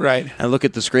was. Right. And I look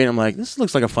at the screen. I'm like, this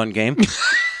looks like a fun game.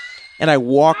 And I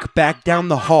walk back down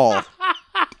the hall.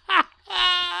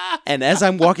 And as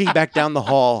I'm walking back down the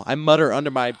hall, I mutter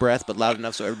under my breath, but loud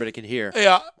enough so everybody can hear.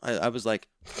 Yeah. I was like,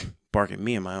 bark at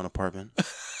me in my own apartment.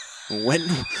 Went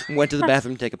to the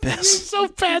bathroom to take a piss. So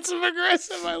passive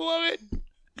aggressive. I love it.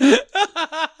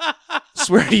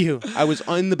 Swear to you, I was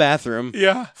in the bathroom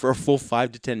Yeah. for a full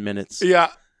 5 to 10 minutes, Yeah.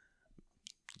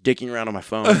 dicking around on my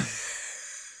phone.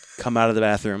 Come out of the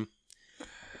bathroom,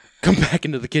 come back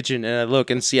into the kitchen, and I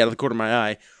look and see out of the corner of my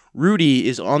eye, Rudy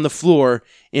is on the floor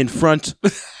in front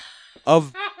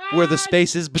of where the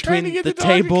space is between Trying to get the the dog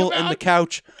to table come and the out.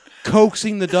 couch,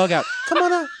 coaxing the dog out. Come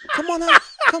on out. Come on out.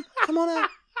 Come on out.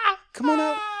 Come on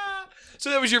out. So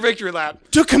that was your victory lap.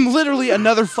 Took him literally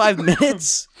another 5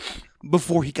 minutes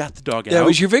before he got the dog out. That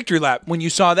was your victory lap. When you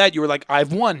saw that, you were like,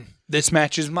 I've won. This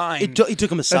match is mine. It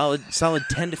took him a solid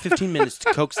 10 to 15 minutes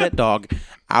to coax that dog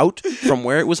out from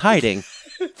where it was hiding.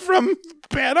 From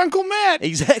Bad Uncle Matt.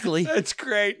 Exactly. That's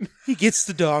great. He gets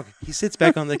the dog. He sits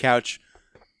back on the couch.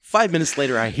 5 minutes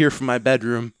later, I hear from my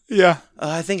bedroom. Yeah.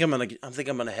 I think I'm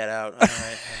gonna head out. All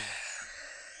right.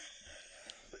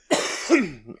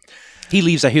 He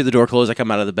leaves. I hear the door close. I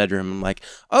come out of the bedroom. I'm like,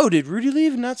 oh, did Rudy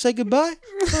leave and not say goodbye?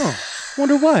 Oh,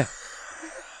 wonder why.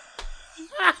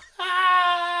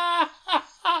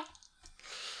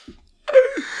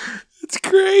 It's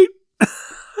great.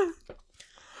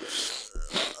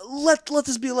 Let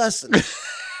this be a lesson.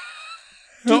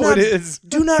 it is.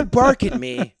 Do not bark at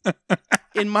me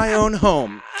in my own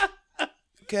home.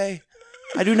 Okay?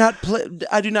 I do not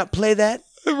play that.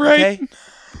 Right.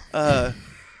 Okay?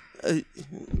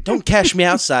 Don't cash me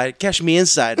outside. Cash me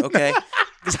inside, okay?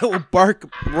 Because I will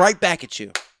bark right back at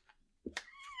you.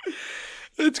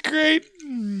 That's great.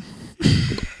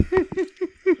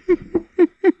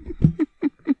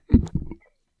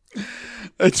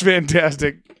 That's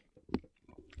fantastic.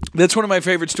 That's one of my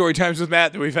favorite story times with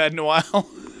Matt that we've had in a while.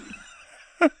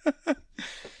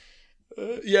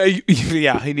 Yeah,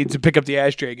 he needs to pick up the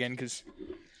ashtray again because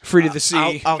Free to the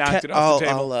Sea knocked it off the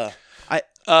table.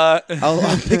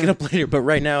 I'll pick it up later, but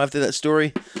right now, after that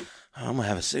story, I'm going to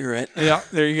have a cigarette. Yeah,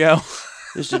 there you go.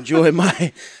 Just enjoy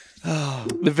my...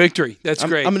 the victory. That's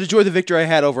great. I'm going to enjoy the victory I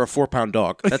had over a 4-pound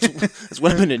dog. That's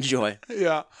what I'm going to enjoy.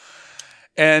 Yeah.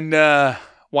 And,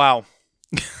 wow.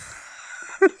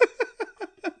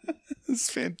 It's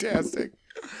fantastic.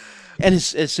 And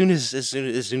as soon as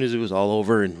it was all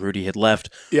over and Rudy had left,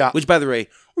 yeah. Which, by the way,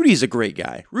 Rudy's a great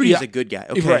guy. Rudy's a good guy.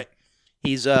 Okay, right.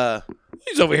 He's over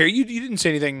here. You didn't say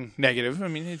anything negative. I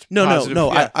mean, it's no.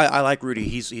 Yeah. I like Rudy.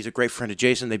 He's a great friend of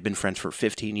Jason. They've been friends for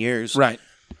 15 years. Right.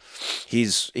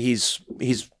 He's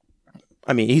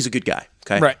I mean, he's a good guy.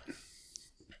 Okay. Right.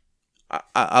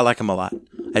 I like him a lot.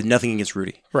 I have nothing against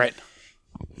Rudy. Right.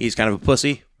 He's kind of a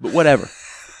pussy, but whatever.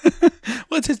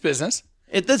 Well, it's his business.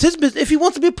 That's his business. If he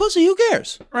wants to be a pussy, who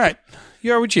cares? Right.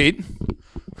 You are we cheat.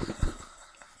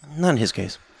 Not in his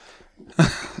case.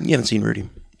 You haven't seen Rudy.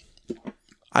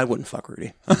 I wouldn't fuck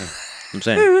Rudy. Okay. I'm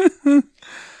saying.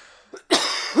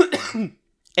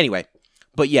 Anyway,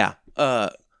 but yeah,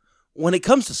 when it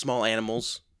comes to small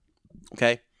animals,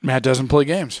 okay? Matt doesn't play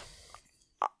games.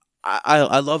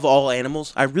 I love all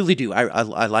animals. I really do. I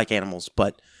like animals,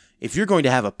 but if you're going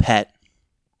to have a pet,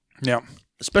 yeah,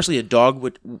 especially a dog,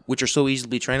 which are so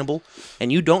easily trainable,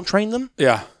 and you don't train them,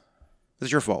 yeah,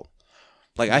 it's your fault.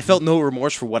 Like, I felt no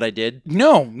remorse for what I did.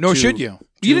 No, nor should you.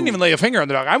 You didn't even lay a finger on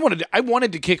the dog. I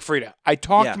wanted to kick Frida. I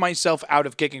talked myself out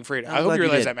of kicking Frida. I hope you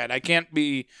realize that, Matt. I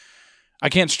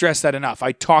can't stress that enough.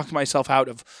 I talked myself out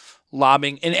of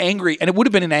lobbing and angry, and it would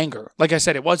have been in anger. Like I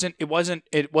said, it wasn't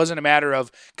a matter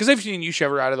of, because I've seen you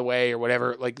shove her out of the way or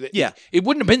whatever. It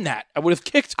wouldn't have been that. I would have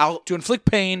kicked out to inflict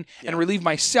pain and relieve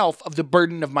myself of the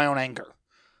burden of my own anger.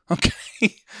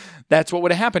 Okay, that's what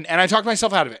would have happened, and I talked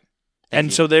myself out of it.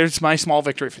 So there's my small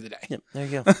victory for the day. Yep, there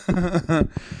you go.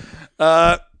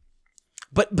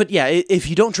 But yeah, if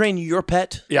you don't train your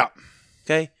pet,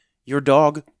 okay, your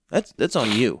dog, that's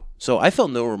on you. So I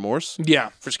felt no remorse.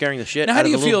 Yeah, for scaring the shit now, out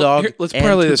of the little dog. Here, let's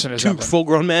parlay this into something. Two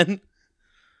full-grown men.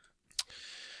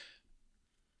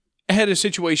 I had a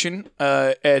situation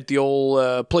at the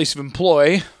old place of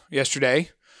employ yesterday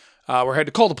where I had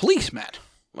to call the police, Matt.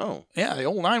 Oh, yeah, the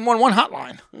old 911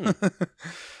 hotline.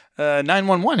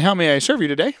 911, how may I serve you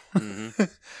today? Mm-hmm.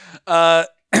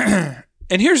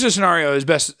 And here's the scenario as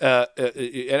best,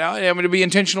 and I'm going to be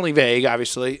intentionally vague,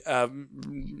 obviously,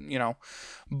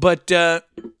 but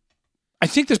I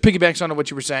think this piggybacks onto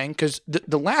what you were saying, because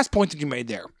the last point that you made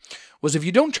there was if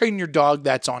you don't train your dog,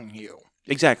 that's on you.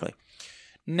 Exactly.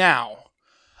 Now,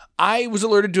 I was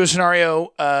alerted to a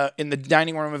scenario in the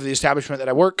dining room of the establishment that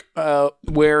I work,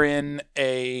 wherein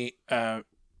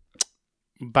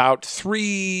about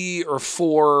 3 or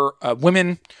 4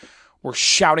 women were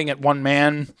shouting at one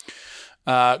man,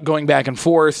 going back and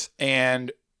forth,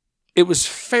 and it was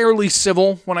fairly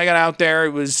civil when I got out there.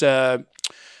 It was,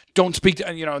 don't speak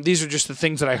to, these are just the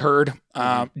things that I heard.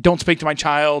 Don't speak to my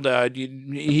child.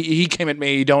 He came at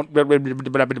me. Don't, blah, blah, blah,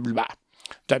 blah, blah, blah,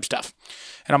 type stuff.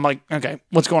 And I'm like, okay,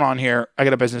 what's going on here? I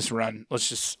got a business to run.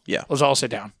 Let's all sit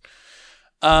down.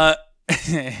 And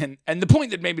the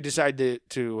point that made me decide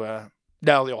to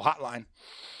dial the old hotline,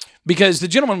 because the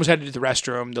gentleman was headed to the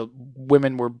restroom. The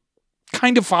women were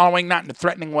kind of following, not in a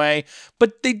threatening way,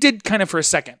 but they did kind of for a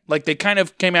second. Like, they kind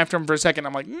of came after him for a second.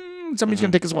 I'm like, somebody's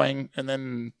going to take his wing, and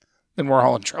then we're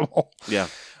all in trouble. Yeah.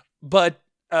 But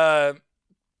the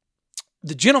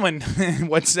gentleman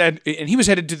said, and he was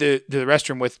headed to the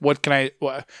restroom with what I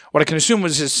can assume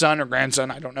was his son or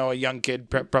grandson. I don't know, a young kid,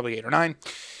 probably 8 or 9.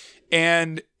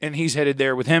 And he's headed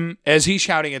there with him as he's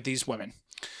shouting at these women.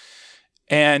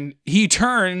 And he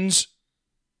turns,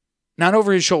 not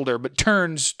over his shoulder, but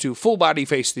turns to full body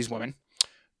face these women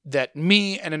that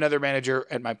me and another manager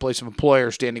at my place of employ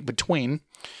are standing between.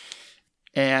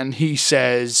 And he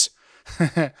says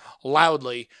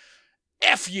loudly,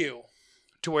 F you,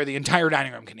 to where the entire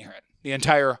dining room can hear it. The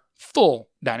entire full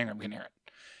dining room can hear it.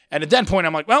 And at that point,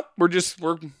 I'm like, well, we're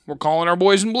calling our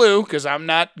boys in blue, because I'm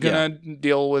not going to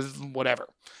deal with whatever.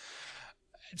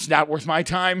 It's not worth my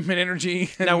time and energy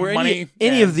and now, were money.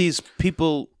 any of these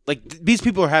people Like, these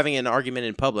people are having an argument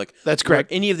in public. That's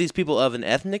correct. Are any of these people of an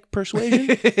ethnic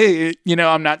persuasion?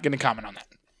 I'm not going to comment on that.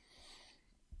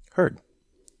 Heard.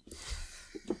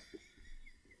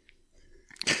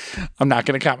 I'm not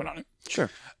going to comment on it. Sure.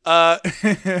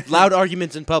 Loud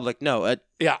arguments in public. No.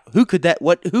 Yeah. Who could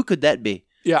that be?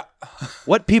 Yeah.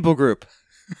 What people group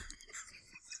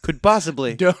could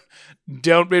possibly?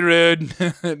 Don't be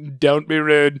rude. Don't be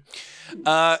rude.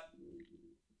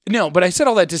 No, but I said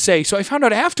all that to say, so I found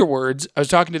out afterwards, I was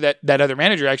talking to that other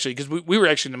manager actually, because we were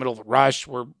actually in the middle of a rush.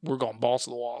 We're going balls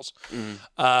to the walls.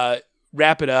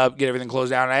 Wrap it up, get everything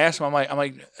closed down. And I asked him, I'm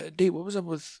like, Dave, what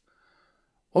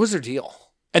was their deal?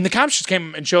 And the cops just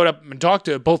came and showed up and talked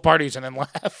to both parties and then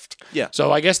left. Yeah.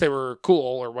 So I guess they were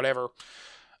cool or whatever.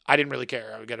 I didn't really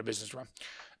care. I got a business to run.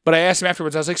 But I asked him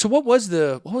afterwards, I was like, so what was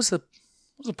the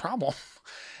problem?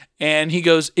 And he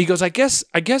goes, I guess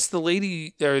the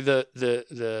lady or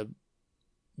the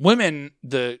women,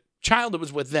 the child that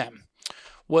was with them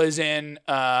was in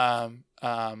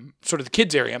sort of the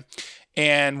kids area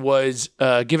and was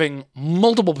giving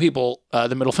multiple people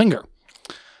the middle finger.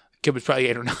 Kid was probably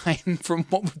 8 or 9 from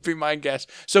what would be my guess.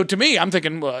 So to me, I'm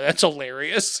thinking, well, that's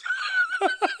hilarious.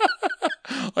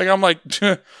 I'm like,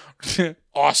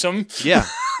 awesome. Yeah.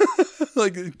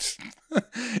 Like,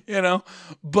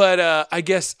 but I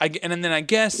guess I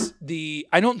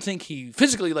don't think he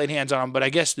physically laid hands on him, but I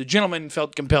guess the gentleman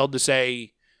felt compelled to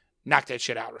say, knock that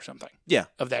shit out or something. Yeah.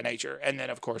 Of that nature. And then,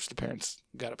 of course, the parents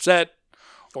got upset.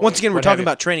 Once again, we're talking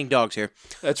about training dogs here.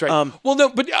 That's right. Well, no,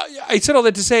 but I said all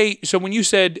that to say, so when you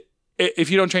said,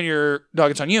 if you don't train your dog,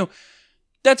 it's on you,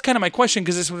 that's kind of my question,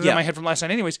 because this was in my head from last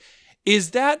night anyways.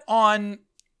 Is that on,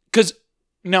 because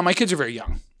now my kids are very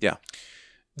young. Yeah.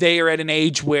 They are at an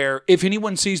age where if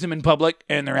anyone sees them in public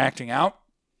and they're acting out,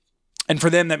 and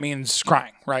for them that means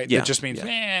crying, right? Yeah. It just means,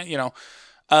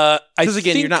 Because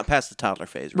again, you're not past the toddler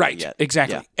phase right yet.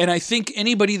 Exactly. Yeah. And I think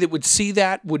anybody that would see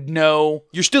that would know.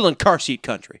 You're still in car seat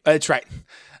country. That's right.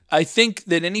 I think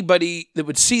that anybody that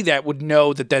would see that would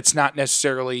know that that's not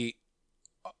necessarily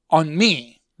on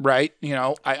me, right?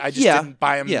 I just didn't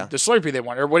buy them the Slurpee they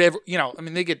wanted or whatever.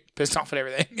 They get pissed off at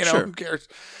everything. Sure. Who cares?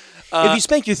 If you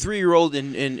spank your 3-year-old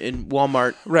in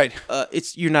Walmart, right?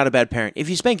 You're not a bad parent. If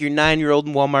you spank your 9-year-old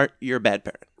in Walmart, you're a bad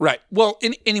parent. Right. Well,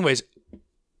 anyways,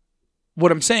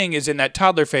 what I'm saying is in that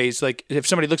toddler phase, like if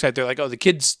somebody looks at it, they're like, oh, the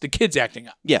kid's acting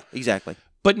up. Yeah, exactly.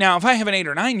 But now if I have an 8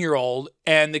 or 9-year-old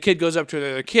and the kid goes up to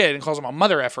the other kid and calls him a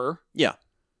mother effer, yeah,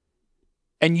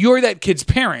 and you're that kid's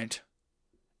parent,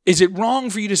 is it wrong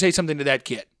for you to say something to that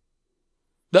kid,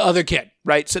 the other kid,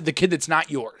 right? So the kid that's not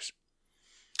yours.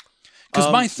 Because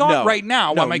my thought right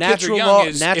now, while my kids are young,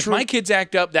 is if my kids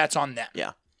act up, that's on them.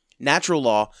 Yeah, natural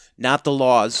law, not the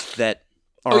laws that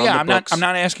are on the books. I'm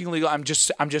not asking legal. I'm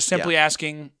just simply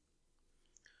asking.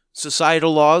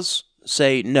 Societal laws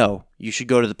say no. You should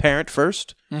go to the parent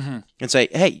first and say,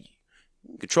 "Hey,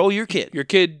 control your kid. Your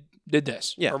kid did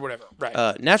this, or whatever."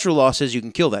 Right. Natural law says you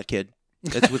can kill that kid.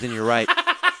 That's within your right.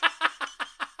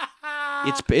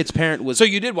 Its parent was. So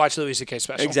you did watch Louis C.K.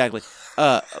 special, exactly.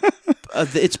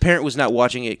 Its parent was not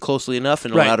watching it closely enough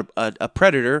and allowed a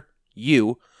predator,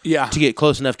 to get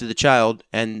close enough to the child,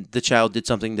 and the child did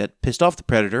something that pissed off the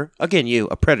predator. Again,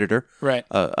 a predator, right?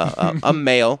 A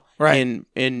male, right? In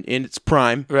its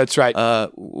prime. That's right.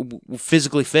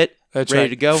 Physically fit, that's ready right.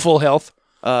 to go, full health.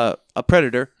 A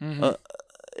predator.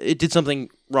 It did something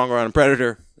wrong around a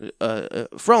predator.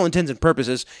 For all intents and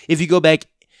purposes, if you go back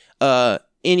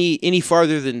any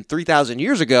farther than 3,000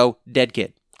 years ago, dead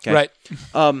kid. Okay? Right.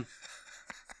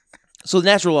 So the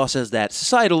natural law says that.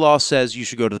 Societal law says you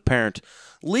should go to the parent.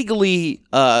 Legally,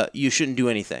 you shouldn't do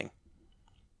anything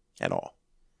at all.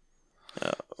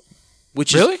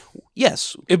 Which really?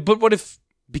 Yes. But what if?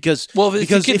 Because if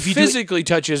the kid physically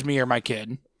touches me or my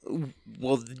kid,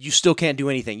 well, you still can't do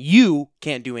anything. You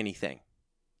can't do anything.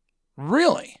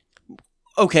 Really?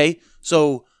 Okay,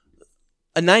 so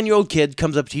a 9-year-old kid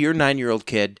comes up to your 9-year-old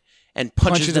kid and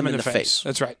punches them in the face.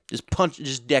 That's right.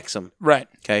 Just decks them. Right.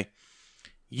 Okay.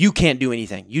 You can't do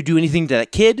anything. You do anything to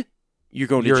that kid, you're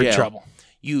going to jail. You're in trouble.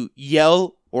 You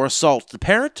yell or assault the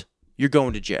parent, you're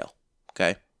going to jail.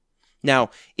 Okay. Now,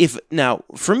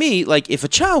 for me, like if a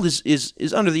child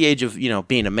is under the age of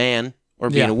being a man or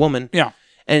being a woman,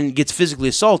 and gets physically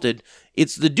assaulted,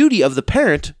 it's the duty of the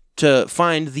parent to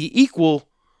find the equal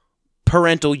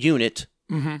parental unit.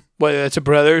 Mm-hmm. Whether it's a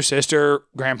brother, sister,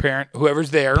 grandparent,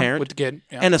 whoever's there with the kid.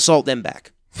 And assault them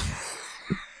back.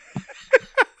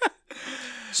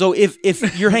 So if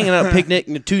you're hanging out at a picnic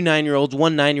and 2 9-year-olds,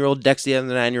 one 9-year-old decks the other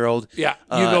 9-year-old. Yeah,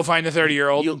 you go find the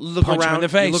 30-year-old, You look punch him around. in the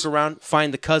face. You look around,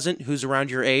 find the cousin who's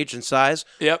around your age and size.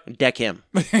 Yep. And deck him.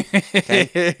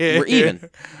 Okay? We're even.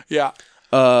 Yeah.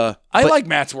 I I like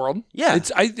Matt's world. Yeah.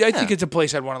 I think it's a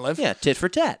place I'd want to live. Yeah, tit for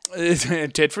tat.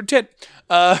 Tit for tit.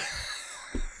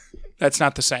 That's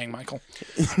not the saying, Michael.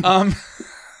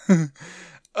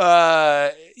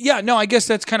 Yeah, no, I guess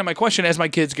that's kind of my question as my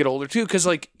kids get older too, because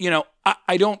I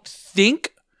don't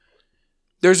think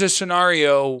there's a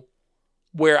scenario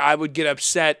where I would get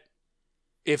upset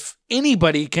if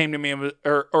anybody came to me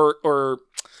or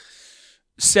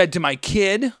said to my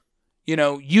kid,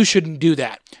 you shouldn't do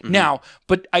that. Mm-hmm. Now,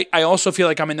 but I also feel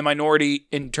like I'm in the minority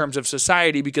in terms of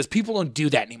society because people don't do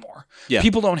that anymore. Yeah.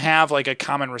 People don't have like a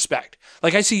common respect.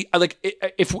 Like I see, like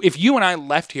if you and I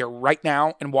left here right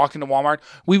now and walked into Walmart,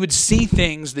 we would see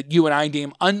things that you and I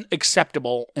deem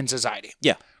unacceptable in society.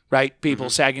 Yeah. Right? People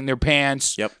sagging their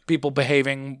pants. Yep. People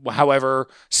behaving however.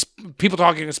 People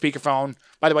talking on a speakerphone.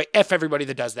 By the way, F everybody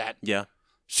that does that. Yeah.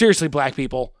 Seriously, black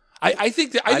people. I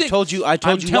think I told you why. I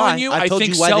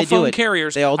think why cell they do phone it.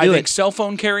 carriers. They all do I think it. cell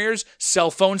phone carriers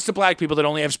sell phones to black people that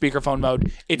only have speakerphone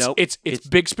mode. It's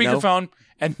big speakerphone,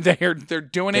 and they're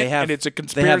doing it, and it's a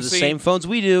conspiracy. They have the same phones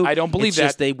we do. I don't believe it's that.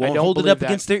 Just they won't hold it up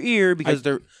against their ear because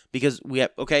we have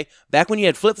back when you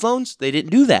had flip phones, they didn't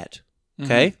do that.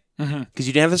 Okay, because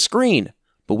you didn't have a screen.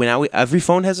 But now every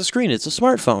phone has a screen. It's a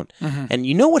smartphone, and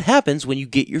you know what happens when you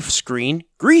get your screen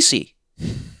greasy.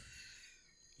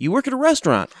 You work at a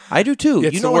restaurant. I do too.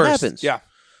 It's you know the what worst. happens. Yeah.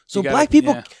 So black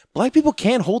people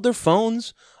can't hold their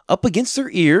phones up against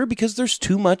their ear because there's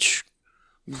too much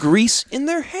grease in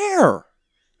their hair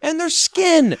and their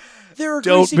skin. They're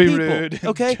greasy people. Rude.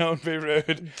 Okay. Don't be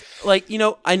rude. Like,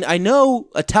 I know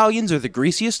Italians are the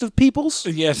greasiest of peoples.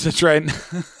 Yes, that's right.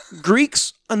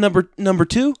 Greeks are number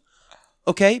 2.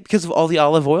 Okay, because of all the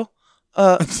olive oil.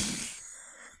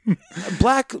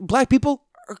 Black people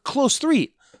are close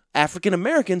 3. African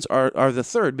Americans are the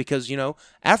 3rd because,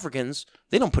 Africans,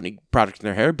 they don't put any product in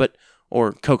their hair,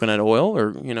 or coconut oil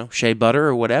or, shea butter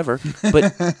or whatever.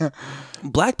 But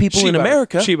black people in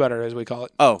America. Shea butter, as we call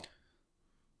it. Oh.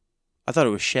 I thought it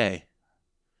was shea.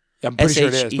 Yeah, I'm pretty sure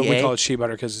it is, but we SHEA? call it shea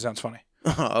butter because it sounds funny.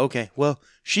 Oh, okay. Well,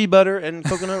 shea butter and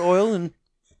coconut oil and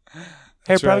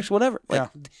hair products, whatever. Like,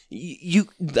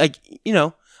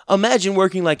 imagine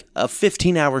working like a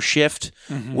 15-hour shift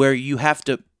where you have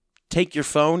to take your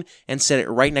phone and set it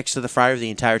right next to the fryer the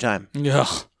entire time. Yeah.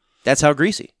 That's how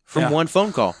greasy from one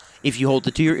phone call if you hold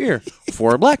it to your ear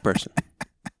for a black person.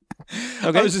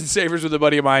 Okay. I was in Savers with a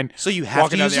buddy of mine. So you have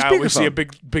walking to down use the a aisle. We see a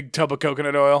speakerphone. big tub of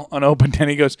coconut oil unopened, and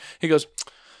he goes,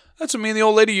 "That's what me and the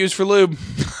old lady use for lube."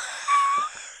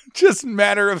 Just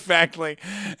matter of factly,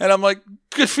 and I'm like,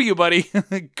 "Good for you, buddy.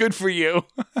 Good for you."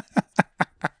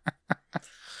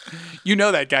 You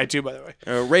know that guy too, by the way.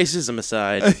 Racism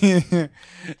aside.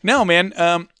 No,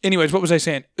 man. Anyways, what was I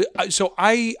saying? So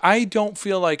I don't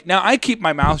feel like... Now, I keep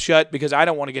my mouth shut because I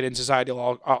don't want to get in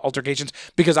societal altercations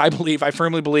because I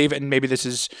firmly believe, and maybe this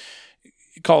is...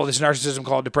 Call this narcissism,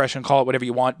 call it depression, call it whatever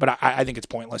you want, but I think it's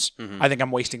pointless. I think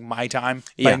I'm wasting my time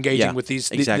by engaging with these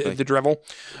the drivel.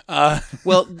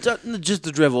 Well, just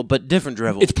the drivel, but different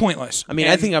drivel. It's pointless. I mean,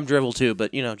 I think I'm drivel too,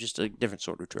 but just a different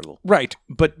sort of drivel. Right.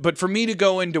 But for me to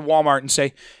go into Walmart and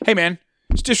say, "Hey, man,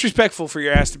 it's disrespectful for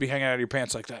your ass to be hanging out of your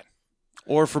pants like that,"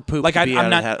 or for poop. Like to be I'm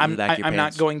out not. of the back of your I'm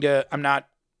pants. not going to. I'm not.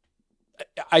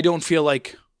 I don't feel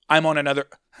like I'm on another.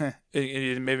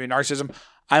 Maybe narcissism.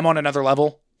 I'm on another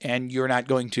level. And you're not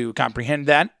going to comprehend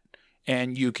that,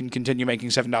 and you can continue making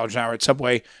 $7 an hour at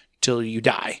Subway till you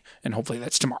die, and hopefully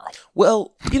that's tomorrow.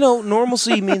 Well,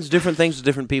 normalcy means different things to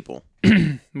different people.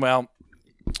 Well,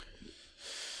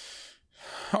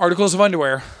 articles of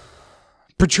underwear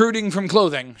protruding from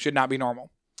clothing should not be normal,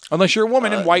 unless you're a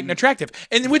woman and white and attractive,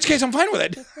 in which case I'm fine with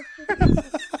it.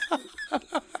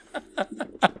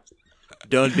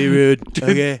 Don't be rude,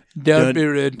 okay? Don't be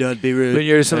rude. Don't be rude. When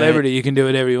you're a celebrity, you can do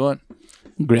whatever you want.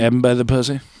 Grab him by the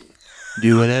pussy.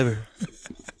 Do whatever.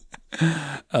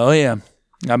 Oh, yeah.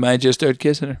 I might just start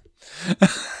kissing her.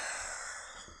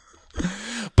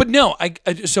 But no,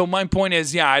 so my point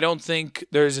is, I don't think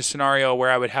there's a scenario where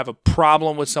I would have a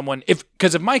problem with someone.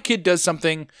 Because if my kid does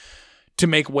something to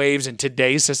make waves in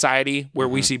today's society where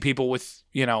we see people with,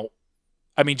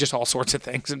 just all sorts of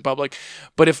things in public.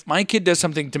 But if my kid does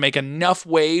something to make enough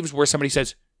waves where somebody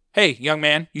says, "Hey, young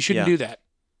man, you shouldn't do that."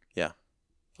 Yeah.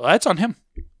 Well, that's on him.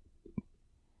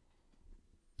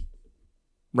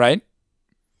 Right?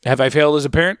 Have I failed as a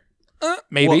parent?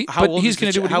 Maybe. Well, but he's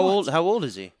going to do what he wants. How old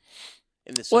is he?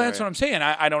 in this Well, scenario. that's what I'm saying.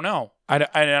 I don't know. I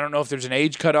don't know if there's an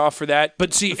age cutoff for that.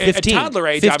 But see, 15. at toddler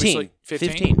age, 15. obviously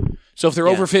 15. So if they're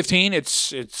Yeah. over 15,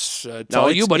 it's No,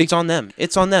 all you, buddy. It's on them.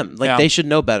 It's on them. Like, Yeah. they should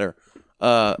know better.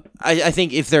 I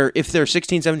think if they're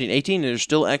 16, 17, 18, and they're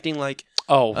still acting like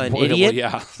an idiot,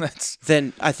 yeah, that's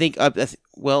then I think I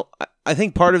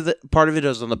think part of it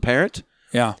is on the parent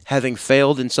yeah. having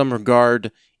failed in some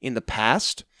regard in the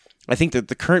past. I think that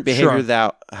the current behavior Sure.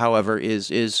 that, however,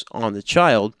 is on the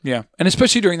child. Yeah, and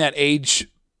especially during that age,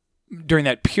 during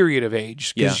that period of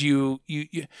age, because Yeah.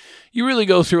 you really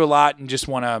go through a lot and just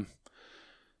kind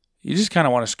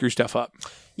of want to screw stuff up.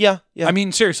 Yeah, yeah. I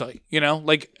mean, seriously,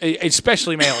 like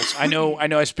especially males. I know.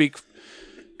 I speak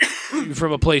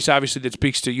from a place obviously that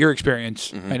speaks to your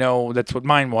experience. Mm-hmm. I know that's what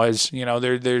mine was.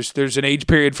 There's an age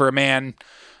period for a man.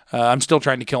 I'm still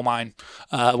trying to kill mine,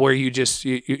 where you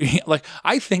like.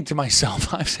 I think to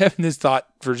myself, I was having this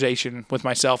thought-versation with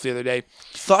myself the other day.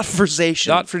 Thought-versation.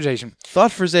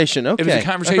 Thought-versation. Okay. It was a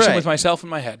conversation All right. with myself in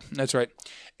my head. That's right.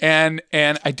 And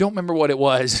I don't remember what it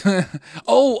was.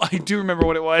 Oh, I do remember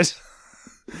what it was.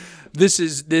 This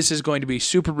is going to be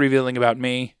super revealing about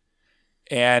me,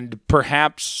 and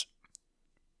perhaps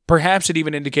it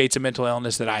even indicates a mental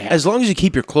illness that I have. As long as you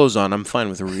keep your clothes on, I'm fine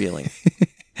with revealing.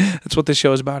 That's what this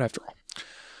show is about, after all.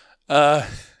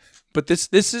 But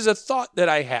this is a thought that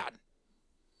I had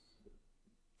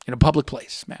in a public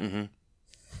place, man. Mm-hmm.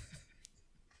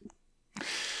 I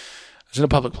was in a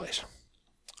public place,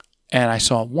 and I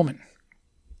saw a woman,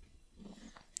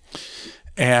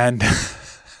 and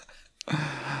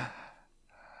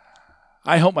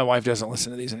I hope my wife doesn't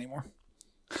listen to these anymore.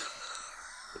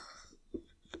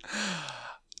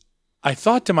 I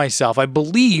thought to myself, I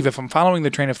believe if I'm following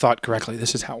the train of thought correctly,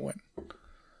 this is how it went.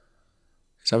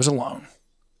 So I was alone,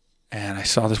 and I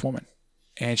saw this woman,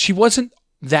 and she wasn't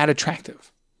that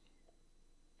attractive,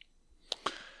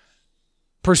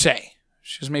 per se.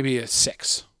 She was maybe a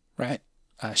 6, right?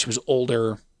 She was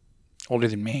older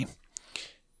than me,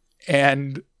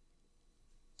 and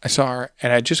I saw her,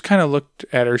 and I just kind of looked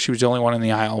at her. She was the only one in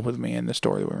the aisle with me in the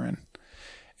store that we were in,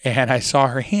 and I saw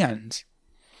her hands.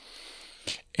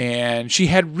 And she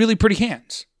had really pretty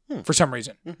hands for some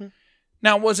reason. Mm-hmm.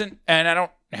 Now, it wasn't, and I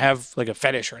don't have like a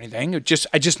fetish or anything. I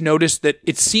just noticed that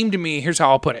it seemed to me, here's how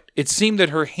I'll put it. It seemed that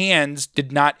her hands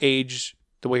did not age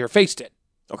the way her face did.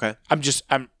 Okay. I'm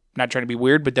not trying to be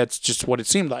weird, but that's just what it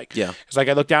seemed like. Yeah. Because like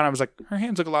I looked down and I was like, her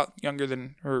hands look a lot younger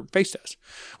than her face does,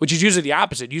 which is usually the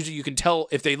opposite. Usually you can tell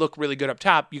if they look really good up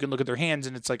top, you can look at their hands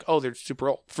and it's like, oh, they're super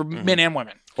old for men and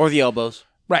women. Or the elbows.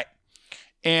 Right.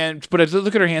 But I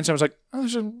look at her hands and I was like, oh,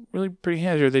 those are really pretty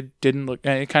hands. Or they didn't look,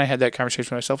 and I kind of had that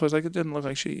conversation with myself. I was like, it didn't look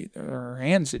like her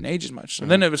hands didn't age as much. So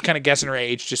then it was kind of guessing her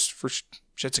age just for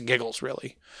shits and giggles,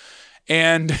 really.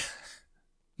 And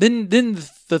then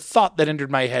the thought that entered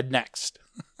my head next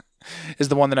is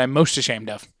the one that I'm most ashamed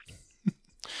of.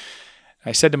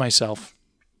 I said to myself,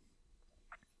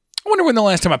 I wonder when the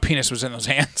last time a penis was in those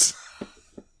hands.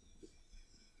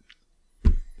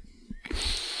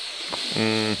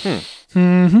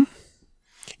 Mm-hmm.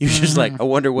 You're just like, I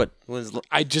wonder what was.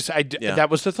 That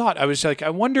was the thought. I was like, I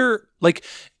wonder, like,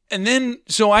 and then,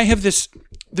 so I have there's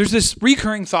this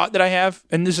recurring thought that I have,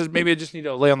 and this is, maybe I just need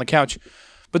to lay on the couch,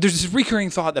 but there's this recurring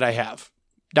thought that I have,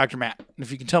 Dr. Matt,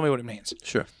 if you can tell me what it means.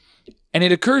 Sure. And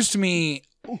it occurs to me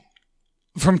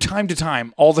from time to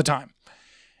time, all the time.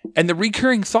 And the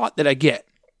recurring thought that I get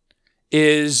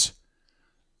is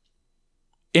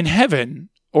in heaven,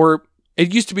 or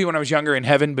it used to be when I was younger in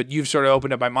heaven, but you've sort of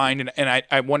opened up my mind, and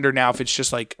I wonder now if it's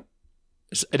just like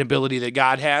an ability that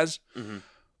God has. Mm-hmm.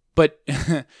 But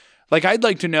like, I'd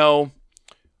like to know,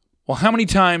 well, how many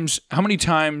times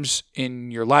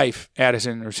in your life,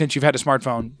 Addison, or since you've had a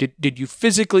smartphone, did you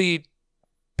physically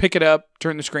pick it up,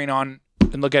 turn the screen on,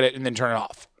 and look at it, and then turn it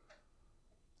off?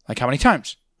 Like, how many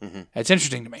times? Mm-hmm. That's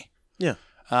interesting to me. Yeah.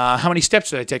 How many steps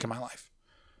did I take in my life?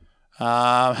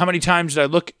 How many times did I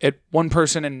look at one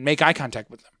person and make eye contact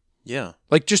with them? Yeah.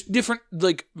 Like, just different,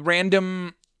 like,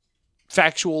 random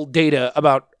factual data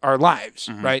about our lives,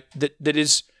 mm-hmm. right? That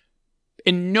is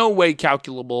in no way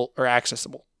calculable or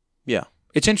accessible. Yeah.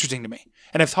 It's interesting to me.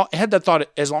 And I've had that thought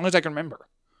as long as I can remember.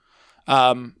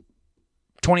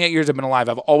 28 years I've been alive.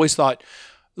 I've always thought,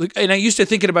 and I used to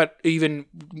think about even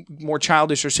more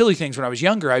childish or silly things when I was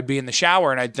younger. I'd be in the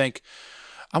shower and I'd think,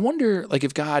 I wonder, like,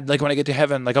 if God, like, when I get to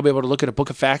heaven, like, I'll be able to look at a book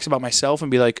of facts about myself and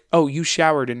be like, oh, you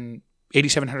showered in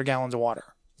 8,700 gallons of water.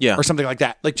 Yeah. Or something like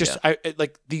that. Like, just,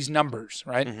 like, these numbers,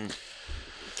 right? Mm-hmm.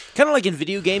 Kind of like in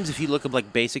video games, if you look up,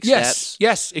 like, basic stats.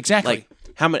 Yes, exactly. Like,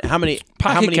 How many?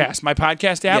 Pocket Cast, my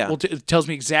podcast app, Yeah. it tells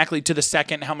me exactly to the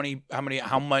second how much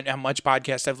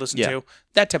podcast I've listened Yeah. to,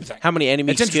 that type of thing. How many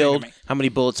enemies It's interesting to killed? me. How many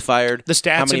bullets fired? The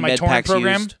stats how many in my med torrent packs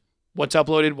program, used? what's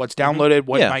uploaded, what's downloaded,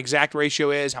 what Yeah. my exact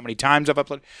ratio is, how many times I've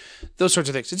uploaded, those sorts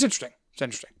of things. It's interesting. It's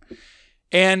interesting.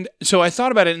 And so I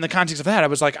thought about it in the context of that. I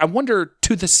was like, I wonder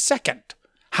to the second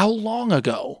how long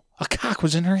ago a cock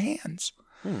was in her hands.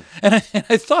 And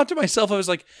I thought to myself, I was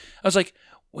like,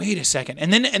 wait a second.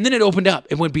 And then it opened up.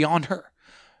 It went beyond her.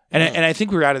 And I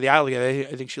think we were out of the aisle together.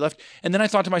 I think she left. And then I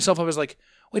thought to myself, I was like,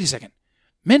 wait a second.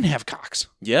 Men have cocks.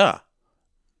 Yeah.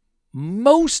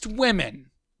 Most women.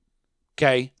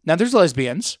 Okay. Now there's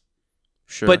lesbians.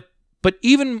 Sure. But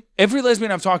even every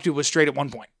lesbian I've talked to was straight at one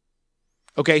point.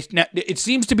 Okay. Now it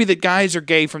seems to be that guys are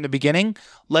gay from the beginning.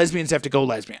 Lesbians have to go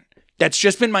lesbian. That's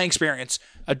just been my experience.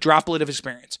 A droplet of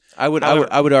experience. I would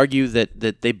argue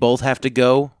that they both have to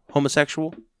go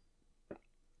homosexual.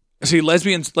 See,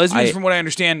 lesbians, from what I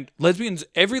understand,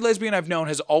 every lesbian I've known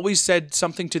has always said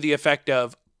something to the effect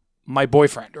of, my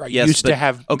boyfriend, or I used to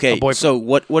have a boyfriend. So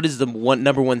what is the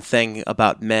number one thing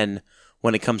about men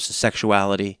when it comes to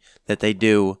sexuality that they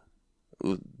do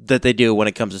when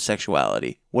it comes to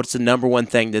sexuality? What's the number one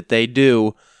thing that they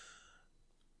do?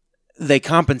 They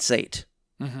compensate.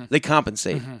 Mm-hmm. They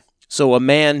compensate. Mm-hmm. So a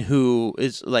man who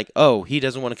is like, oh, he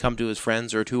doesn't want to come to his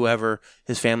friends or to whoever,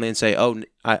 his family, and say, oh,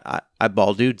 I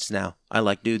ball dudes now. I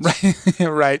like dudes.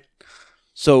 Right.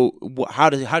 So how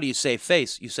do you save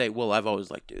face? You say, well, I've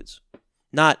always liked dudes.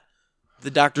 Not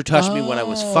the doctor touched me when I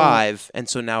was 5, and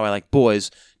so now I like boys.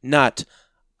 Not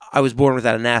I was born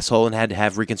without an asshole and had to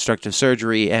have reconstructive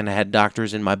surgery, and I had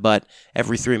doctors in my butt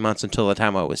every 3 months until the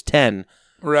time I was 10.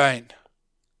 Right.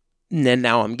 And then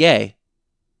now I'm gay.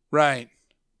 Right.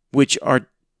 Which are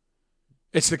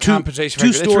it's the compensation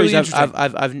two factor. stories That's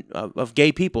really I've of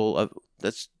gay people.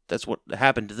 That's what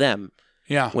happened to them.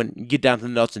 Yeah. When you get down to the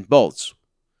nuts and bolts.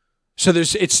 So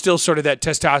it's still sort of that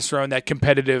testosterone, that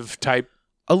competitive type.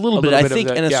 A little bit, I think,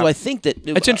 that, and yeah. so I think that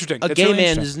it's interesting. A That's gay really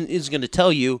man is going to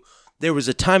tell you there was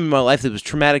a time in my life that was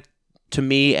traumatic to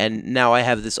me, and now I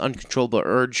have this uncontrollable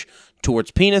urge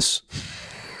towards penis.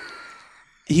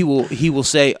 He will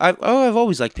say, I've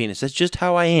always liked penis. That's just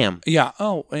how I am. Yeah.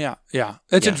 Oh, yeah. Yeah.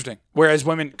 That's interesting. Whereas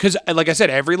women, because like I said,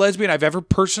 every lesbian I've ever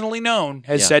personally known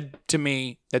has said to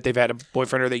me that they've had a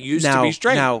boyfriend or they used to be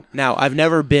straight. Now, I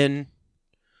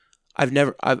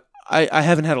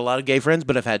haven't had a lot of gay friends,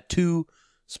 but I've had 2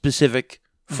 specific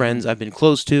friends I've been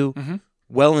close to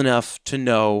well enough to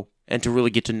know and to really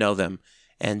get to know them.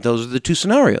 And those are the 2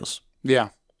 scenarios. Yeah.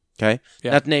 Okay?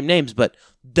 Yeah. Not to name names, but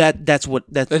that's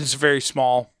a very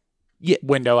small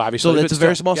window, obviously. So that's a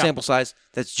very small sample size.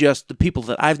 That's just the people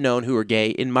that I've known who are gay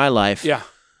in my life. Yeah.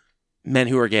 Men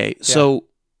who are gay. Yeah.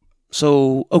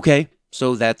 So okay.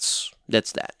 So that's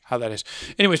that. How that is.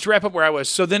 Anyways, to wrap up where I was,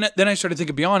 so then I started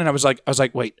thinking beyond, and I was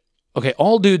like, wait, okay,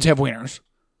 all dudes have wieners.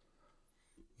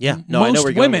 Yeah. No, most I know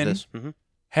where you're going women with this.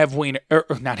 have wiener, or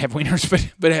not have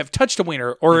wieners, but have touched a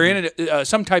wiener or in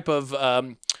some type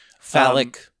of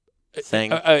phallic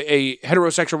thing, a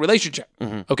heterosexual relationship.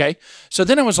 Okay, so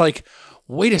then I was like,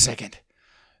 wait a second.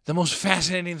 The most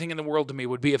fascinating thing in the world to me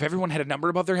would be if everyone had a number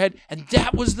above their head, and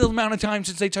that was the amount of time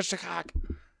since they touched a cock.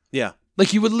 Yeah.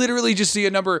 Like you would literally just see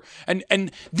a number,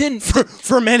 and then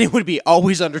for men it would be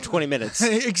always under 20 minutes.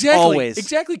 Exactly, always,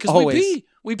 exactly, because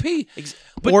we pee.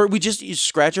 Or we just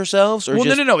scratch ourselves, or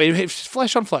no. It's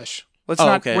flesh on flesh. Let's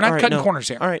not. Okay. We're not cutting corners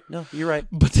here. All right, no, you're right.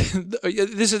 But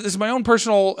this is my own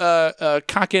personal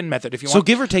cock in method, if you want. So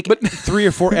give or take, but 3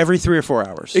 or 4 every 3 or 4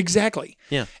 hours. Exactly.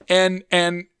 Yeah. And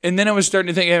then I was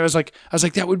starting to think. I was like,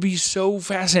 that would be so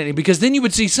fascinating, because then you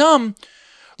would see some.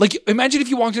 Like, imagine if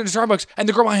you walked into Starbucks and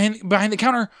the girl behind the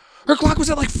counter, her clock was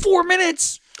at like 4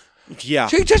 minutes. Yeah.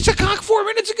 She touched a cock 4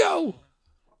 minutes ago.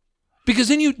 Because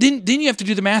then you have to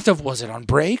do the math of, was it on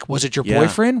break? Was it your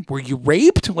boyfriend? Were you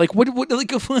raped? Like what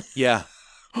like yeah.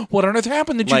 What on earth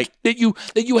happened that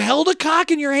you held a cock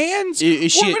in your hands 4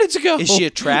 minutes ago? Is she a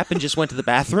trap and just went to the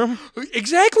bathroom?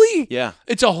 Exactly. Yeah.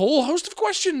 It's a whole host of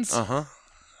questions. Uh-huh.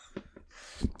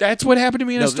 That's what happened to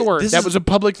me in a store. That was a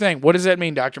public thing. What does that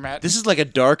mean, Dr. Matt? This is like a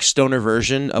dark stoner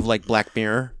version of like Black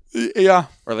Mirror. Yeah.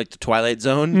 Or like the Twilight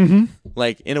Zone.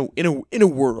 Like in a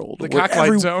world. The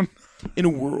Cocklight Zone. In a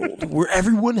world where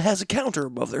everyone has a counter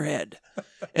above their head.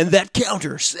 And that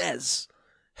counter says,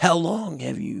 how long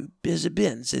has it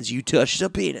been since you touched a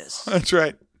penis? That's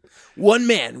right. One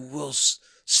man will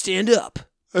stand up.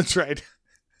 That's right.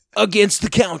 Against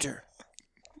the counter.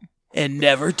 And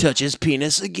never touch his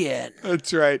penis again.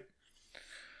 That's right.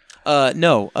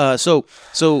 No. So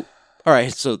all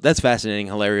right. So that's fascinating,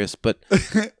 hilarious. But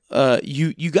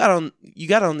you got on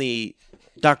the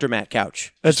Dr. Matt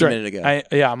Couch. That's just a right. minute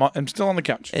ago. I'm still on the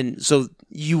couch. And so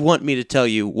you want me to tell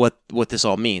you what this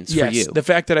all means for you? The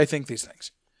fact that I think these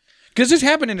things. Because this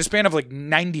happened in a span of like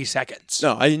 90 seconds.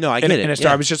 No, I get it. In a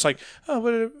star, I was just like,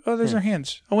 there's our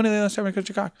hands. Oh, when did they last time I touched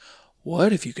a cock?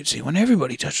 What if you could see when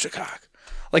everybody touched a cock?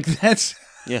 Like, that's...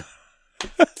 Yeah.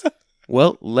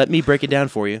 Well, let me break it down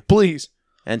for you. Please.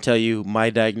 And tell you my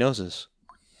diagnosis.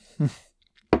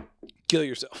 Kill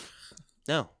yourself.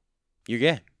 No. You're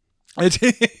gay.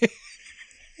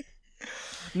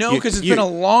 No, because it's been a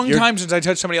long time since I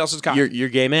touched somebody else's cock. You're a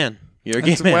gay man. You're a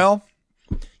gay man. Well...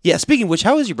 Yeah, speaking of which,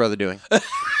 how is your brother doing?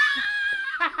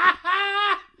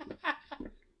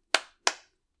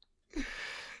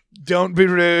 Don't be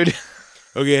rude.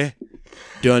 Okay.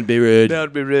 Don't be rude.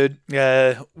 Don't be rude.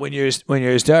 When you're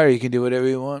a star, you can do whatever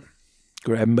you want.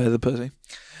 Grab him by the pussy.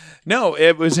 No,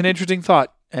 it was an interesting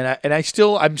thought, and I'm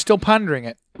still pondering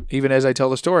it, even as I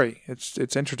tell the story.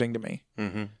 It's interesting to me.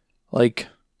 Mm-hmm. Like,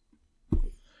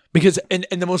 because and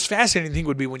the most fascinating thing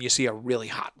would be when you see a really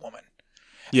hot woman.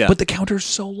 Yeah. But the counter's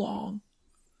so long.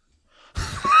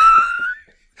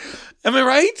 Am I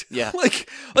right? Yeah. Like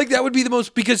that would be the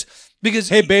most because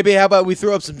hey baby, how about we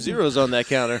throw up some zeros on that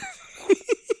counter?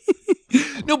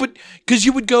 No, but because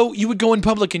you would go in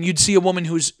public and you'd see a woman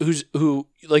who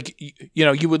like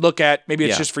you would look at, maybe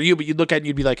it's just for you, but you'd look at and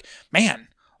you'd be like, man,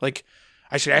 like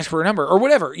I should ask for a number or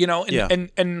whatever, but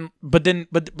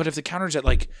if the counter's at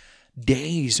like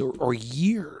days or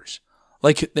years,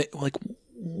 like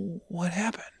what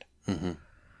happened? Mm-hmm.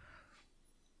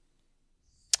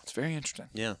 It's very interesting.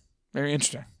 Yeah. Very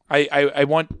interesting. I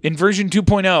want, in version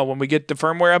 2.0, when we get the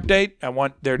firmware update, I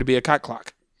want there to be a cock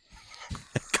clock.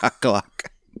 Cock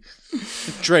clock.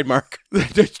 Trademark.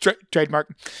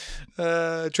 Trademark.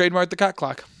 Trademark the cock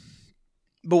clock.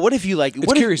 But what if you like? It's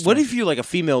what curious if, to what me. if you're like a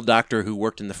female doctor who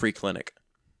worked in the free clinic?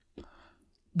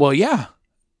 Well, yeah.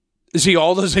 See,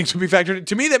 all those things would be factored in.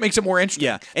 To me, that makes it more interesting.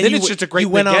 Yeah. And then it's just a great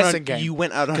guessing game. You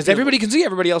went out on because everybody can see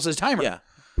everybody else's timer. Yeah.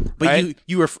 But right?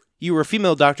 you were a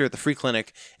female doctor at the free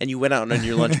clinic, and you went out on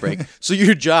your lunch break. So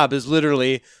your job is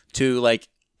literally to like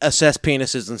assess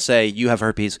penises and say you have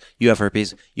herpes, you have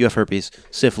herpes, you have herpes,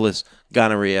 syphilis,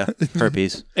 gonorrhea,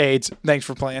 herpes, AIDS. Thanks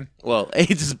for playing. Well,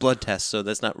 AIDS is a blood test, so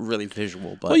that's not really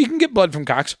visual. But well, you can get blood from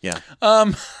cocks. Yeah.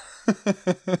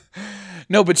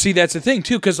 No, but see, that's the thing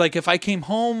too, because like if I came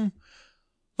home.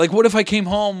 Like, what if I came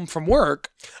home from work?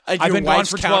 I've been gone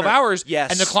for 12 hours. Yes.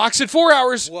 And the clock's at 4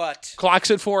 hours. What? Clock's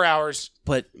at 4 hours.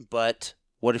 But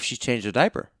what if she changed her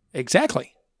diaper?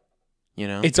 Exactly. You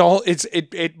know?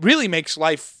 It really makes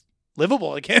life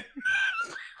livable again.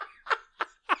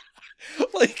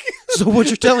 Like, so what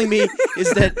you're telling me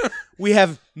is that we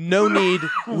have no need.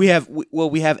 We have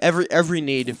every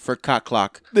need for cock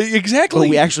clock. Exactly. But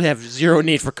we actually have zero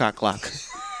need for cock clock.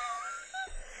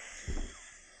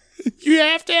 You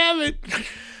have to have it.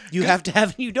 You have to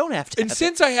have it. You don't have to. And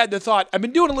since I had the thought, I've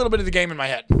been doing a little bit of the game in my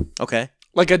head. Okay.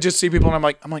 Like I just see people and I'm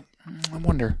like, I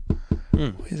wonder,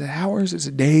 is it hours? Is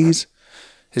it days?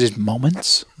 Is it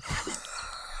moments?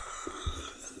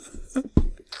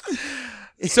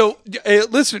 So,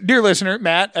 dear listener,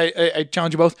 Matt, I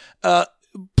challenge you both.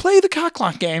 Play the cock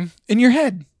clock game in your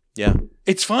head. Yeah.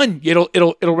 It's fun. It'll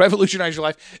revolutionize your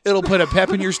life. It'll put a pep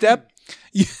in your step.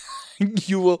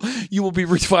 You will be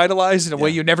revitalized in a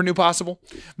way you never knew possible.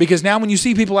 Because now when you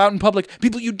see people out in public,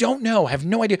 people you don't know, have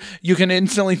no idea, you can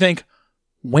instantly think,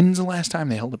 when's the last time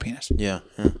they held a penis? Yeah.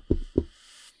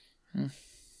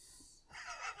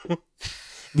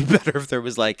 Be better if there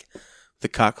was like the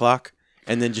cock clock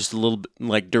and then just a little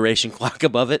like duration clock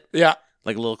above it. Yeah.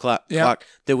 Like a little clock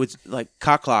that was like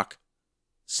cock clock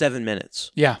 7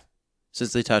 minutes. Yeah.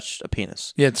 Since they touched a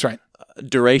penis. Yeah, that's right.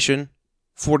 Duration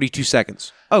 42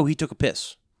 seconds. Oh, he took a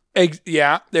piss.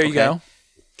 Yeah, there you go.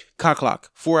 Cock clock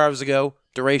 4 hours ago.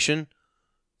 Duration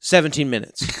 17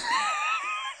 minutes.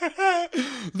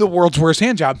 The world's worst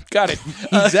hand job. Got it.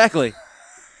 Exactly.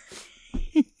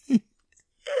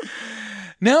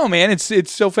 No, man,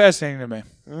 it's so fascinating to me.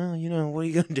 Well, what are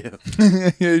you gonna do?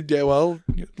 Yeah, well,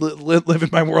 live in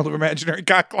my world of imaginary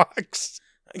cock clocks.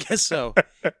 I guess so.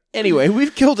 Anyway,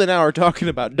 we've killed an hour talking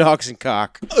about dogs and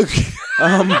cock.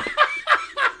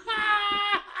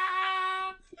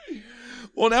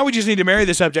 Well, now we just need to marry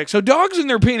the subject. So dogs and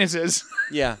their penises.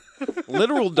 Yeah.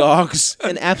 Literal dogs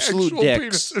and absolute Actual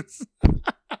dicks. penises.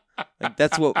 Like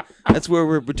that's where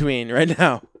we're between right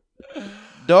now.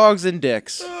 Dogs and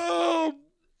dicks.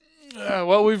 Oh,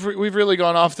 well, we've really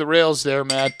gone off the rails there,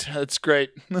 Matt. That's great.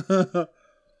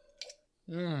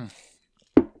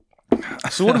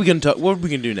 So what are we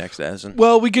gonna do next, Addison?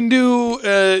 Well, we can do.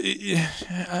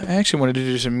 I actually wanted to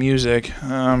do some music.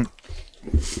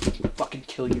 Fucking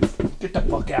kill you. Get the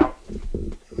fuck out.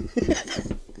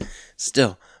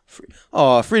 Still.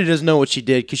 Frida doesn't know what she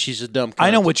did because she's a dumb cunt.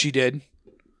 I know what she did.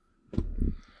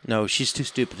 No, she's too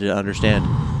stupid to understand.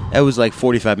 That was like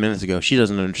 45 minutes ago. She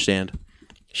doesn't understand.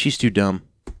 She's too dumb.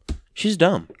 She's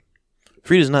dumb.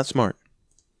 Frida's not smart.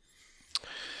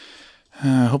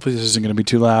 Hopefully this isn't going to be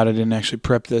too loud. I didn't actually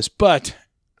prep this. But,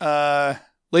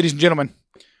 ladies and gentlemen,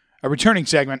 a returning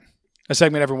segment, a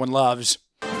segment everyone loves.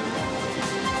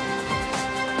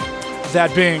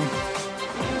 That being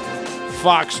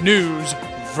Fox News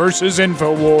versus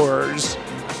InfoWars.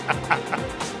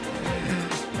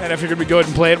 And I figured we'd go ahead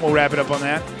and play it, and we'll wrap it up on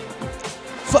that.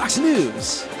 Fox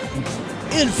News.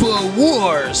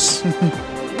 InfoWars.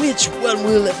 Which one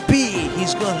will it be?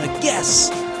 He's gonna guess.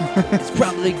 He's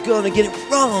probably gonna get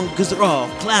it wrong because they're all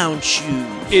clown shoes.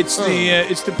 It's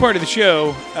the part of the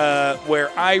show where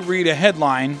I read a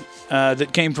headline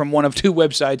that came from one of two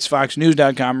websites,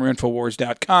 foxnews.com or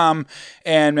infowars.com,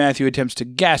 and Matthew attempts to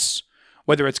guess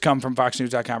whether it's come from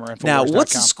foxnews.com or infowars.com. Now,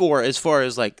 what's the score as far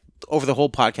as like over the whole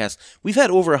podcast? We've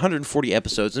had over 140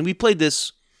 episodes, and we played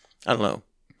this, I don't know,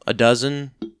 a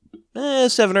dozen,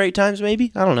 7 or 8 times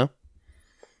maybe. I don't know.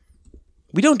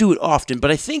 We don't do it often, but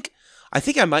I think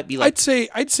I might be like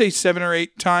I'd say 7 or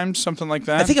 8 times, something like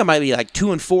that. I think I might be like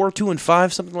 2 and 4, 2 and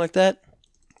 5, something like that.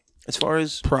 As far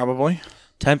as probably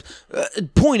times.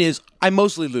 Point is, I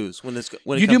mostly lose when it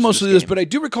you do mostly lose, game. but I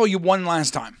do recall you won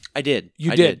last time. I did.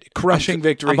 You did. Crushing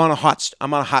victory. I'm on a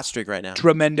hot streak right now.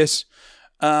 Tremendous.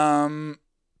 But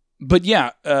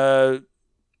yeah,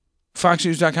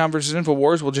 foxnews.com versus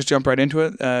InfoWars. We'll just jump right into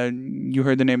it. You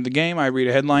heard the name of the game. I read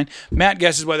a headline. Matt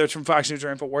guesses whether it's from Fox News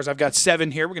or InfoWars. I've got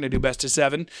 7 here. We're going to do best of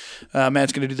 7.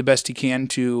 Matt's going to do the best he can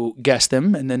to guess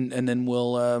them, and then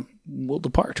we'll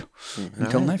depart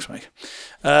until next week.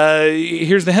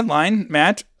 Here's the headline,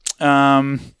 Matt.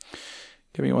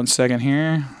 Give me 1 second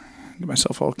here. Get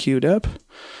myself all queued up.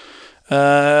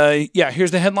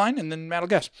 Here's the headline, and then Matt will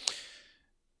guess.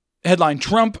 Headline,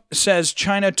 Trump says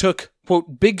China took,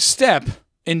 quote, big step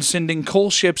in sending coal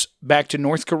ships back to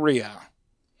North Korea.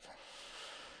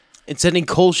 In sending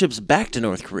coal ships back to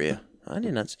North Korea? I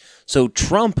did not. So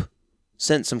Trump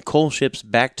sent some coal ships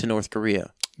back to North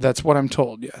Korea. That's what I'm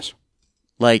told, yes.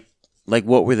 Like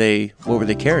what were they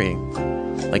carrying?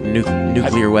 Like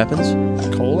nuclear weapons?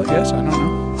 Coal, I guess? I don't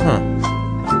know.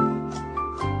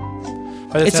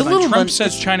 Huh. It's a little Trump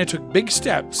says China took big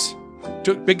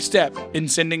step in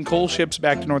sending coal ships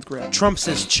back to North Korea. Trump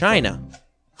says China.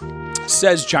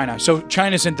 Says China. So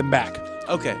China sent them back.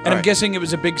 Okay. And I'm guessing it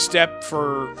was a big step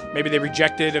for maybe they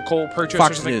rejected a coal purchase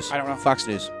or something. News. I don't know. Fox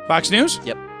News. Fox News?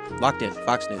 Yep. Locked in.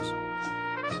 Fox News.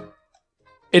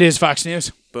 It is Fox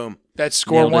News. Boom. That's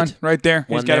score Nailed 1 it. He's got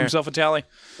there. himself a tally.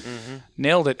 Mm-hmm.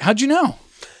 Nailed it. How'd you know?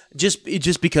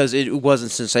 Just because it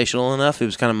wasn't sensational enough. It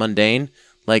was kind of mundane.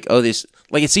 Like,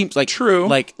 it seems like true.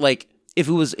 Like if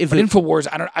it was InfoWars,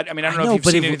 I don't know if you've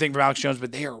seen it, anything from Alex Jones,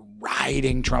 but they are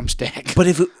riding Trump's dick. But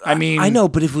if I know,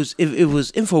 but if it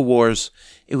was InfoWars,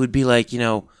 it would be like,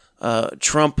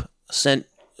 Trump said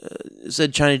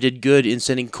China did good in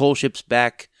sending coal ships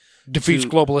back, defeats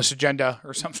globalist agenda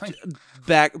or something.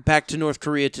 Back to North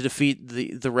Korea to defeat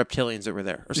the reptilians that were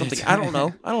there or something. I don't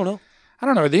know.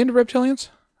 Are they into reptilians?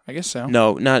 I guess so.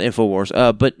 No, not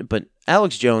InfoWars. But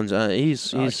Alex Jones, Alex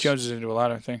Jones is into a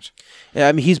lot of things. Yeah,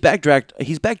 I mean he's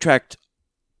backtracked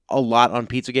a lot on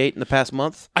Pizzagate in the past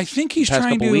month. I think he's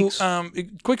trying to.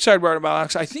 Quick sidebar about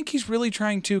Alex. I think he's really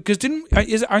trying to because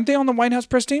aren't they on the White House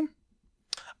press team?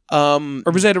 Or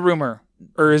was that a rumor?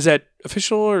 Or is that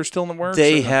official or still in the works?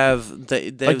 They have.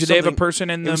 Do they have a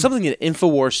person in them? It was something that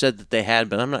InfoWars said that they had,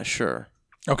 but I'm not sure.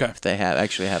 Okay, if they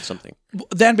actually have something.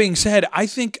 That being said, I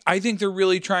think they're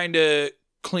really trying to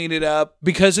clean it up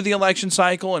because of the election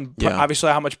cycle and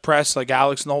obviously how much press like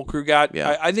Alex and the whole crew got.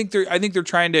 Yeah. I think they're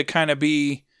trying to kind of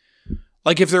be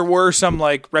like if there were some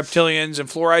like reptilians and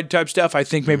fluoride type stuff. I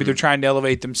think maybe they're trying to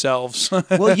elevate themselves.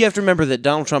 Well, you have to remember that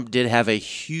Donald Trump did have a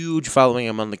huge following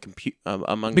among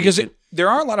there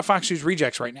are a lot of Fox News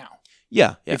rejects right now.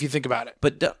 Yeah, if you think about it.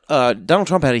 But Donald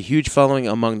Trump had a huge following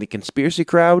among the conspiracy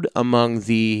crowd, among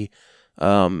the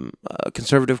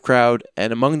conservative crowd,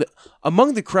 and among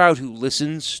the crowd who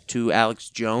listens to Alex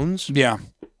Jones. Yeah.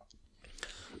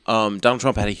 Donald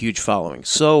Trump had a huge following.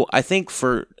 So I think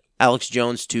for Alex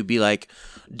Jones to be like,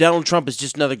 Donald Trump is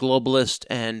just another globalist,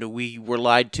 and we were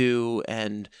lied to,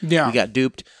 and we got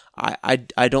duped. I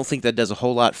don't think that does a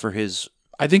whole lot for his.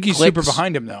 I think he's clicks. super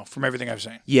behind him though, from everything I've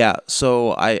seen. Yeah.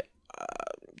 So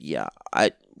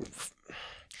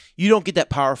you don't get that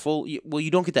powerful.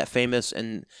 You don't get that famous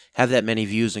and have that many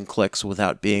views and clicks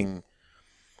without being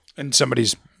in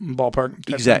somebody's ballpark.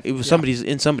 Exactly, it was somebody's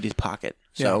in somebody's pocket.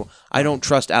 So I don't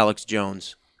trust Alex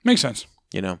Jones. Makes sense.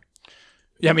 You know.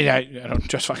 Yeah, I mean, I don't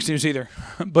trust Fox News either.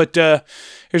 But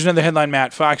here's another headline,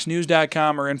 Matt.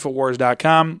 FoxNews.com or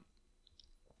Infowars.com.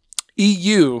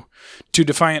 EU to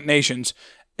defiant nations.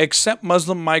 Accept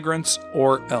Muslim migrants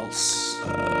or else.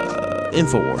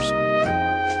 Infowars.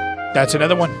 That's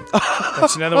another one.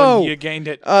 That's another one. You gained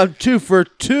it. 2 for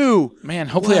 2. Man,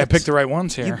 hopefully I picked the right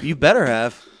ones here. You better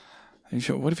have.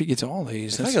 What if he gets all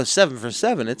these? If I go 7 for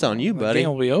 7, it's on you, buddy. The game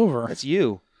will be over. That's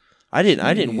you. I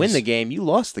didn't win the game. You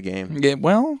lost the game. Yeah,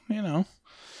 well, you know.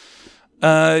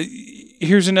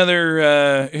 Here's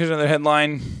another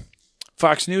headline.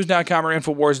 FoxNews.com or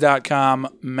Infowars.com.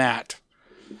 Matt.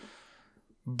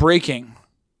 Breaking.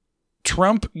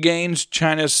 Trump gains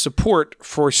China's support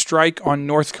for strike on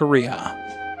North Korea.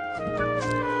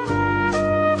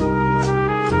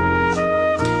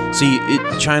 See,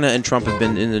 China and Trump have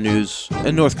been in the news,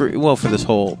 and North Korea, well, for this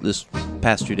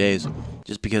past 2 days,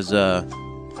 just because Xi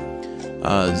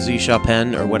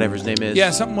Jinping or whatever his name is.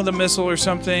 Yeah, something with a missile or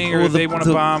something, or Well, they want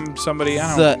to bomb somebody.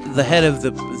 I don't know. The head of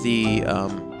the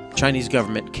Chinese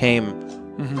government came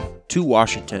to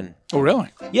Washington. Oh, really?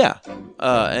 Yeah,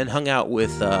 and hung out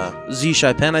with Xi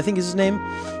Jinping, I think is his name.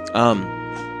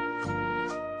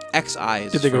 XI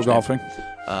is Did they go golfing?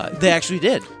 They actually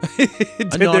did.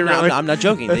 Did No, they really? I'm not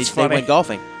joking. They went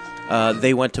golfing.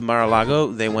 They went to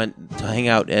Mar-a-Lago. They went to hang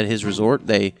out at his resort.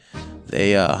 They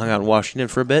hung out in Washington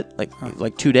for a bit,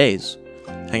 like 2 days,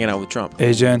 hanging out with Trump.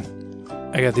 Hey, Jen,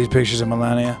 I got these pictures of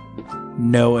Melania.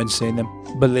 No one's seen them.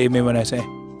 Believe me when I say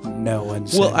no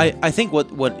one's seen them. Well, I think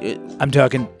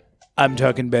I'm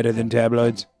talking better than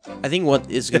tabloids. I think what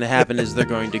is going to happen is they're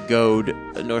going to goad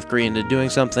North Korea into doing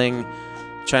something.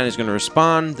 China's going to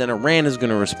respond. Then Iran is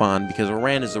going to respond because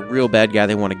Iran is the real bad guy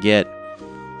they want to get,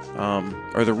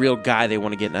 or the real guy they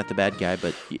want to get, not the bad guy.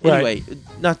 But anyway,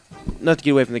 not to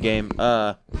get away from the game.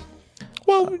 Well,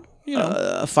 you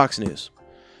know, Fox News.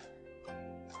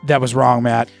 That was wrong,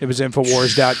 Matt. It was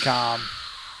Infowars.com.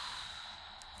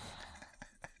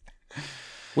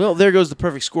 Well, there goes the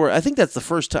perfect score. I think that's the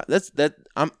first time.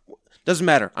 Doesn't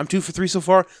matter. I'm 2 for 3 so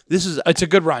far. It's a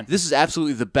good run. This is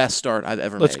absolutely the best start I've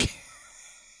ever Let's made.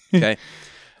 Okay.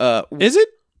 Is it?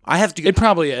 I have to go. It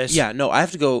probably is. Yeah, no, I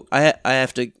have to go. I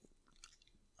have to.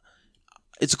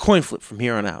 It's a coin flip from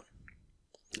here on out.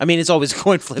 I mean, it's always a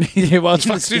coin flip. Yeah, well, it's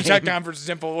FoxNews.com versus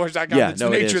Infowars.com. Yeah, It's the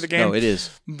nature of the game. No, it is.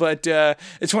 But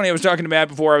it's funny. I was talking to Matt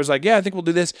before. I was like, yeah, I think we'll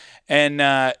do this.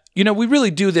 And, we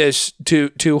really do this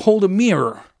to hold a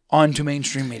mirror onto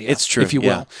mainstream media. It's true, if you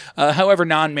will. However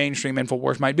non-mainstream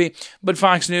Infowars might be. But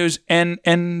Fox News, and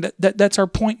that's our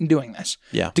point in doing this.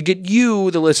 Yeah. To get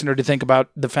you, the listener, to think about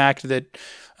the fact that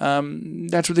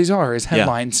that's what these are, is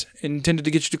headlines intended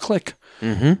to get you to click.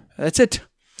 Mm-hmm. That's it.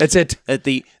 That's it.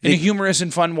 In a humorous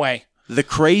and fun way. The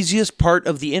craziest part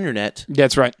of the internet,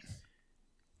 that's right,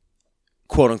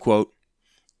 quote unquote,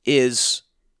 is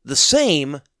the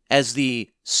same as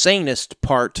the sanest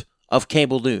part of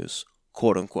cable news,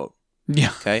 quote unquote.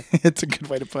 Yeah. Okay. It's a good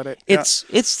way to put it. It's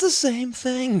the same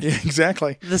thing. Yeah,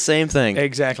 exactly. The same thing.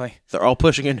 Exactly. They're all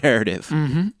pushing a narrative.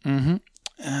 Mm-hmm. Mm-hmm.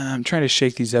 I'm trying to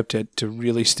shake these up to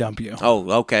really stump you. Oh,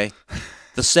 okay.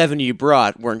 The 7 you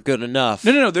brought weren't good enough.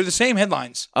 No. They're the same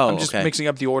headlines. Oh, I'm just mixing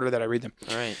up the order that I read them.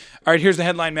 All right, here's the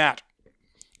headline, Matt.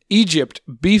 Egypt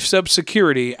beefs up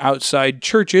security outside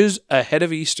churches ahead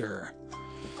of Easter.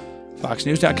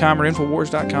 FoxNews.com or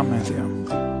Infowars.com, Matthew.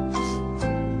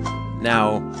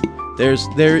 Now, there's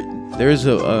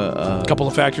a couple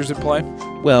of factors at play.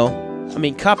 Well, I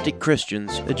mean, Coptic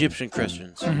Christians, Egyptian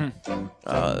Christians.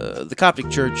 Mm-hmm. The Coptic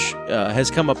Church has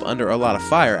come up under a lot of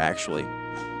fire, actually.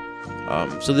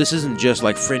 So this isn't just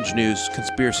like fringe news,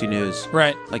 conspiracy news.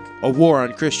 Right. Like a war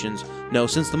on Christians. No,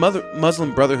 since the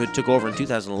Muslim Brotherhood took over in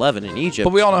 2011 in Egypt.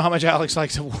 But we all know how much Alex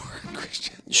likes a war on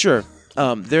Christians. Sure.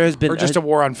 There has been... Or just a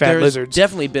war on fat lizards. There's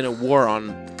definitely been a war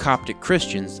on Coptic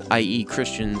Christians, i.e.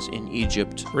 Christians in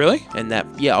Egypt. Really? And that...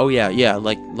 Yeah, oh yeah.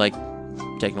 Like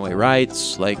taking away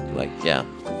rights, like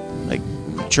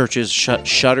churches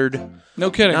shuttered.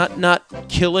 No kidding. Not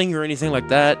killing or anything like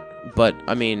that, but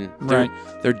I mean,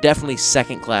 they're definitely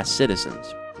second-class citizens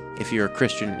if you're a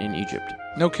Christian in Egypt.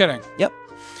 No kidding. Yep.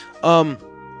 Oh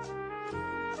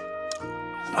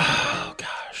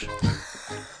gosh.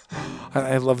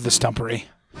 I love the stumpery.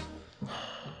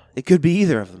 It could be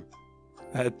either of them.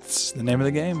 That's the name of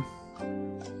the game.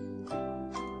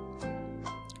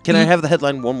 Can I have the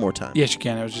headline one more time? Yes, you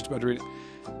can. I was just about to read it.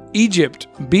 Egypt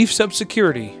beefs up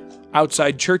security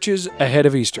outside churches ahead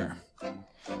of Easter.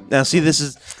 Now, see, this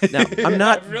is now. I'm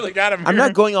not. I've really got him. I'm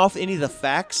not going off any of the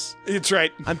facts. It's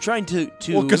right. I'm trying to.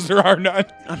 Well, because there are none.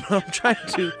 I'm trying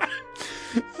to.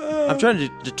 I'm trying to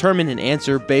determine an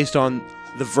answer based on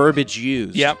the verbiage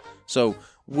used. Yep. So,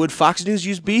 would Fox News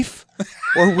use beef,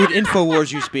 or would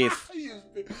Infowars use beef?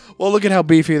 Well, look at how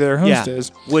beefy their host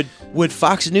is. Would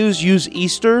Fox News use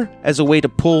Easter as a way to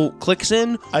pull clicks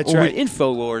in, That's or right. would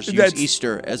Infowars use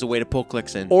Easter as a way to pull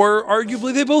clicks in? Or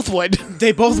arguably, they both would.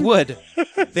 They both would.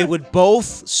 They would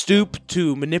both stoop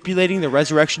to manipulating the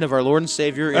resurrection of our Lord and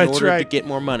Savior in That's order to right. get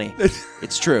more money.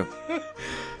 It's true.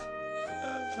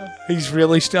 He's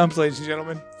really stumped, ladies and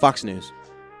gentlemen. Fox News.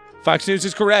 Fox News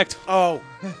is correct. Oh,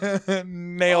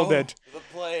 Nailed it. The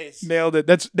place. Nailed it.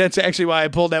 That's actually why I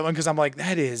pulled that one, because I'm like,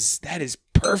 that is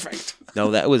perfect. No,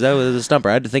 that was a stumper.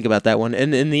 I had to think about that one,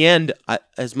 and in the end,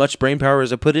 as much brain power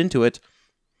as I put into it,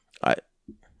 it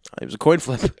was a coin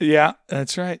flip. Yeah,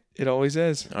 that's right. It always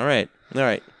is. All right.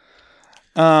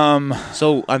 Um.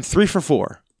 So I'm 3 for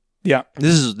 4. Yeah.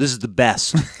 This is the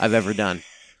best I've ever done.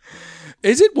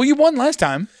 Is it? Well, you won last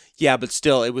time. Yeah, but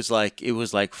still, it was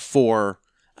like 4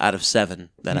 out of 7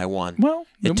 that I won. Well,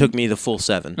 it took me the full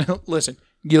 7. Listen,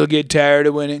 you'll get tired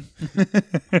of winning.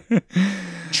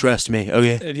 Trust me.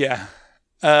 Okay. Yeah.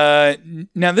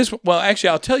 Now this. Well, actually,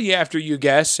 I'll tell you after you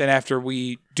guess and after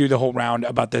we do the whole round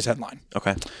about this headline.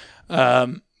 Okay.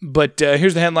 But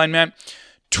here's the headline, man.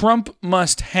 Trump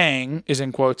must hang, is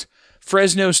in quotes.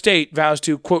 Fresno State vows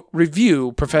to, quote,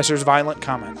 review professor's violent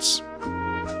comments.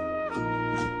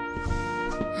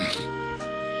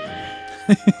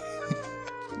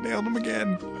 Nailed him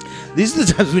again. These are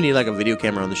the times we need like a video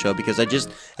camera on the show, because as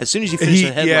soon as you finish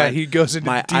the headline, he goes into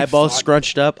my deep eyeballs thought.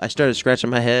 scrunched up. I started scratching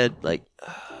my head like.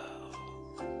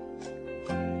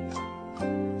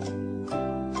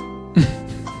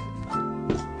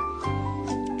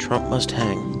 Trump must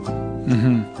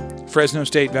hang. Fresno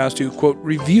State vows to, quote,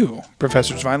 review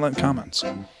professor's violent comments.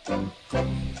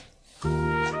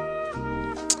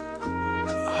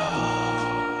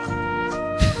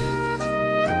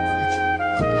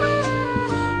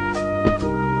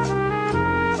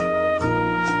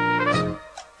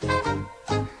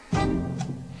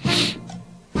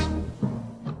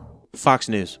 Fox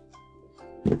News.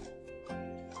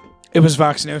 It was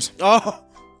Fox News. Oh,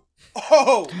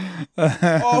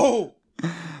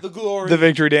 the glory. The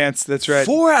victory dance. That's right.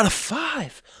 4 out of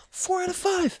 5. 4 out of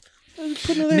 5.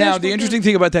 Now, the interesting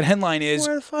thing about that headline is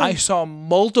 4 out of 5. I saw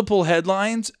multiple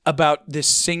headlines about this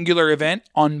singular event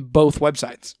on both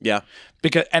websites. Yeah.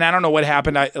 And I don't know what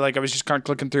happened. I was just kind of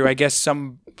clicking through. I guess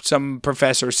some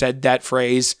professor said that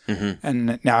phrase,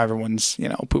 and now everyone's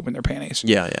pooping their panties.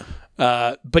 Yeah.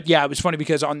 But yeah, it was funny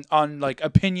because on like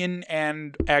opinion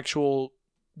and actual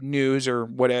news, or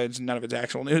what is, none of it's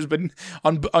actual news, but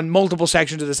on multiple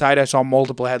sections of the site, I saw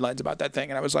multiple headlines about that thing,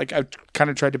 and I was like, I kind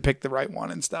of tried to pick the right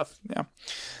one and stuff. Yeah.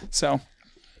 So,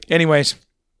 anyways,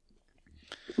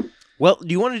 well, do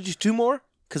you want to do 2 more?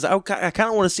 Because I kind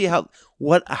of want to see how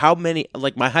many,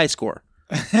 like my high score.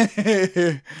 All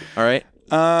right.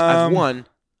 I have 1.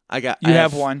 You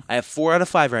have 1. I have 4 out of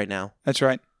 5 right now. That's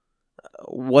right.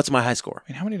 What's my high score?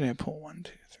 Wait, how many did I pull? 1,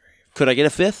 2, 3. Could I get a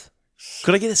 5th?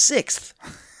 Could I get a 6th?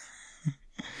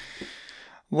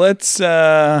 Let's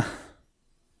hold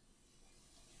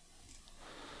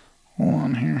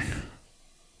on here.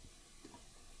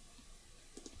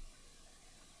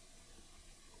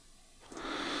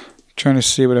 Trying to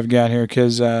see what I've got here,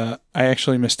 because I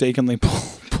actually mistakenly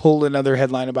pulled another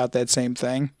headline about that same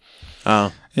thing.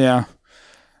 Oh. Yeah.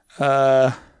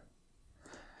 All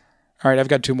right, I've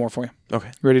got 2 more for you. Okay.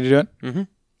 Ready to do it? Mm-hmm.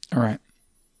 All right.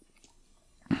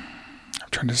 I'm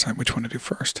trying to decide which one to do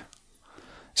first.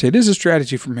 See, it is a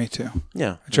strategy for me too.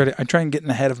 Yeah. I try and get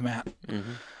in ahead of Matt.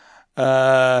 Mm-hmm.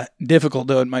 Difficult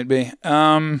though it might be.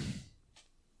 All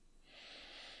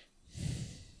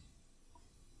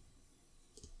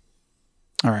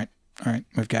right,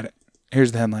 we've got it.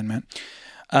 Here's the headline, man.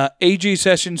 AG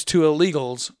Sessions to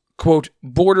illegals, quote,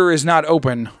 border is not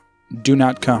open, do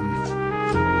not come.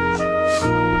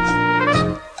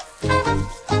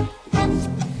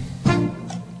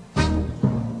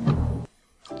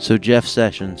 So Jeff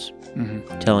Sessions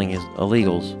telling his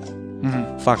illegals,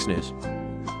 Fox News.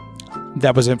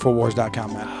 That was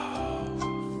Infowars.com, man.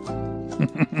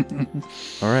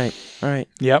 All right.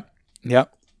 Yep.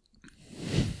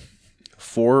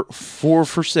 4 for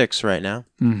 6 right now.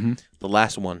 Mm-hmm. The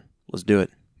last one. Let's do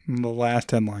it. The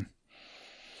last headline.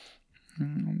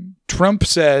 Trump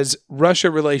says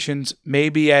Russia relations may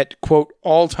be at, quote,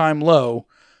 all-time low,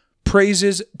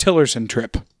 praises Tillerson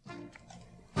trip.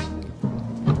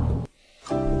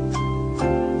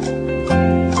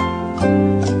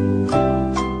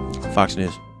 Fox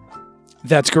News.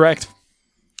 That's correct.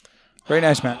 Very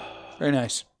nice, Matt. Very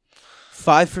nice.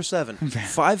 5 for 7.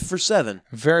 5 for 7.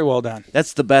 Very well done.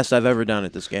 That's the best I've ever done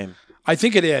at this game. I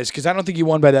think it is, because I don't think you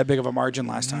won by that big of a margin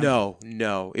last time. No.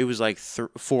 It was like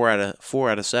 4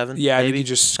 out of 7. Yeah, maybe. I think you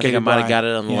just I think I skated might by. have got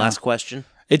it on the Yeah. last question.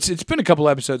 It's been a couple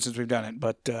episodes since we've done it,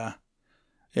 but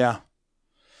yeah.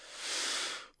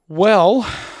 Well,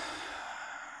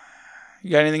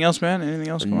 you got anything else, man? Anything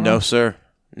else going No, on? sir.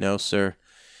 No, sir.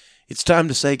 It's time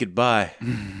to say goodbye.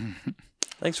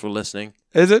 Thanks for listening.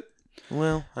 Is it?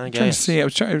 Well, I I'm trying to guess. see. I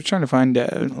was trying to find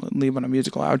leave on a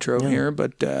musical outro here,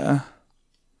 but I've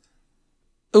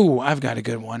got a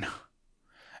good one.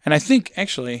 And I think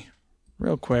actually,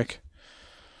 real quick,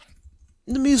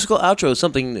 The musical outro is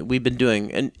something that we've been doing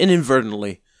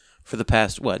inadvertently for the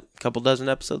past, couple dozen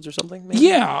episodes or something? Maybe?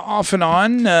 yeah, off and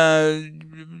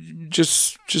on,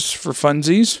 just for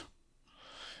funsies.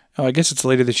 Oh, I guess it's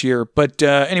later this year, but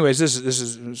anyways, this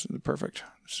is perfect.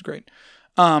 This is great.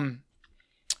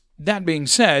 That being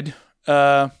said,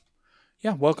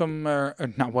 welcome or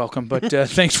not welcome, but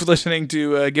thanks for listening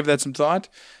to Give That Some Thought,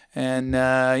 and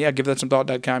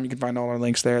givethatsomethought.com. You can find all our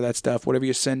links there. That stuff, whatever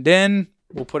you send in,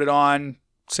 we'll put it on,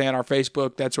 say on our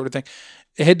Facebook, that sort of thing.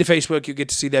 Head to Facebook, you get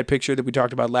to see that picture that we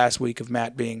talked about last week of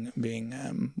Matt being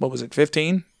what was it,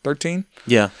 15, 13?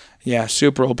 Yeah. Yeah,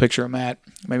 super old picture of Matt.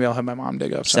 Maybe I'll have my mom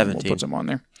dig up some. 17. We'll put some on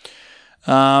there.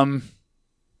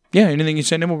 Yeah, anything you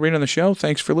send in, we'll read on the show.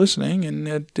 Thanks for listening, and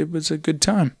it was a good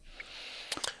time.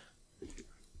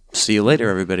 See you later,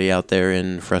 everybody out there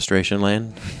in Frustration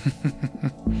Land.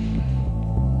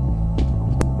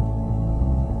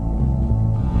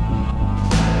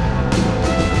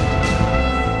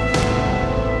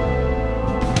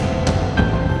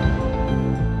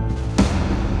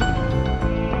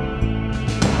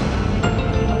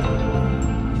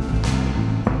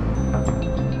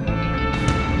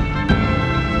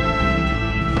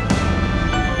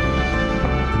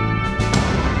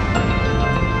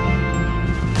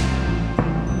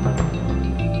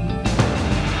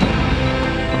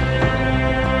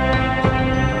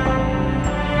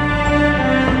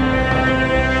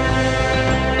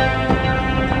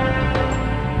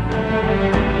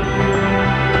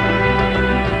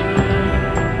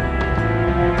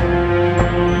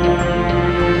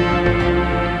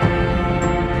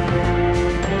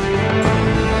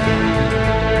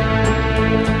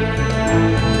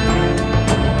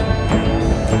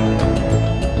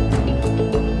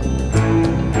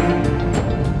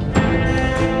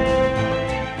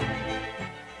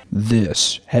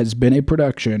 This has been a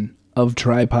production of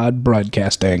Tripod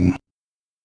Broadcasting.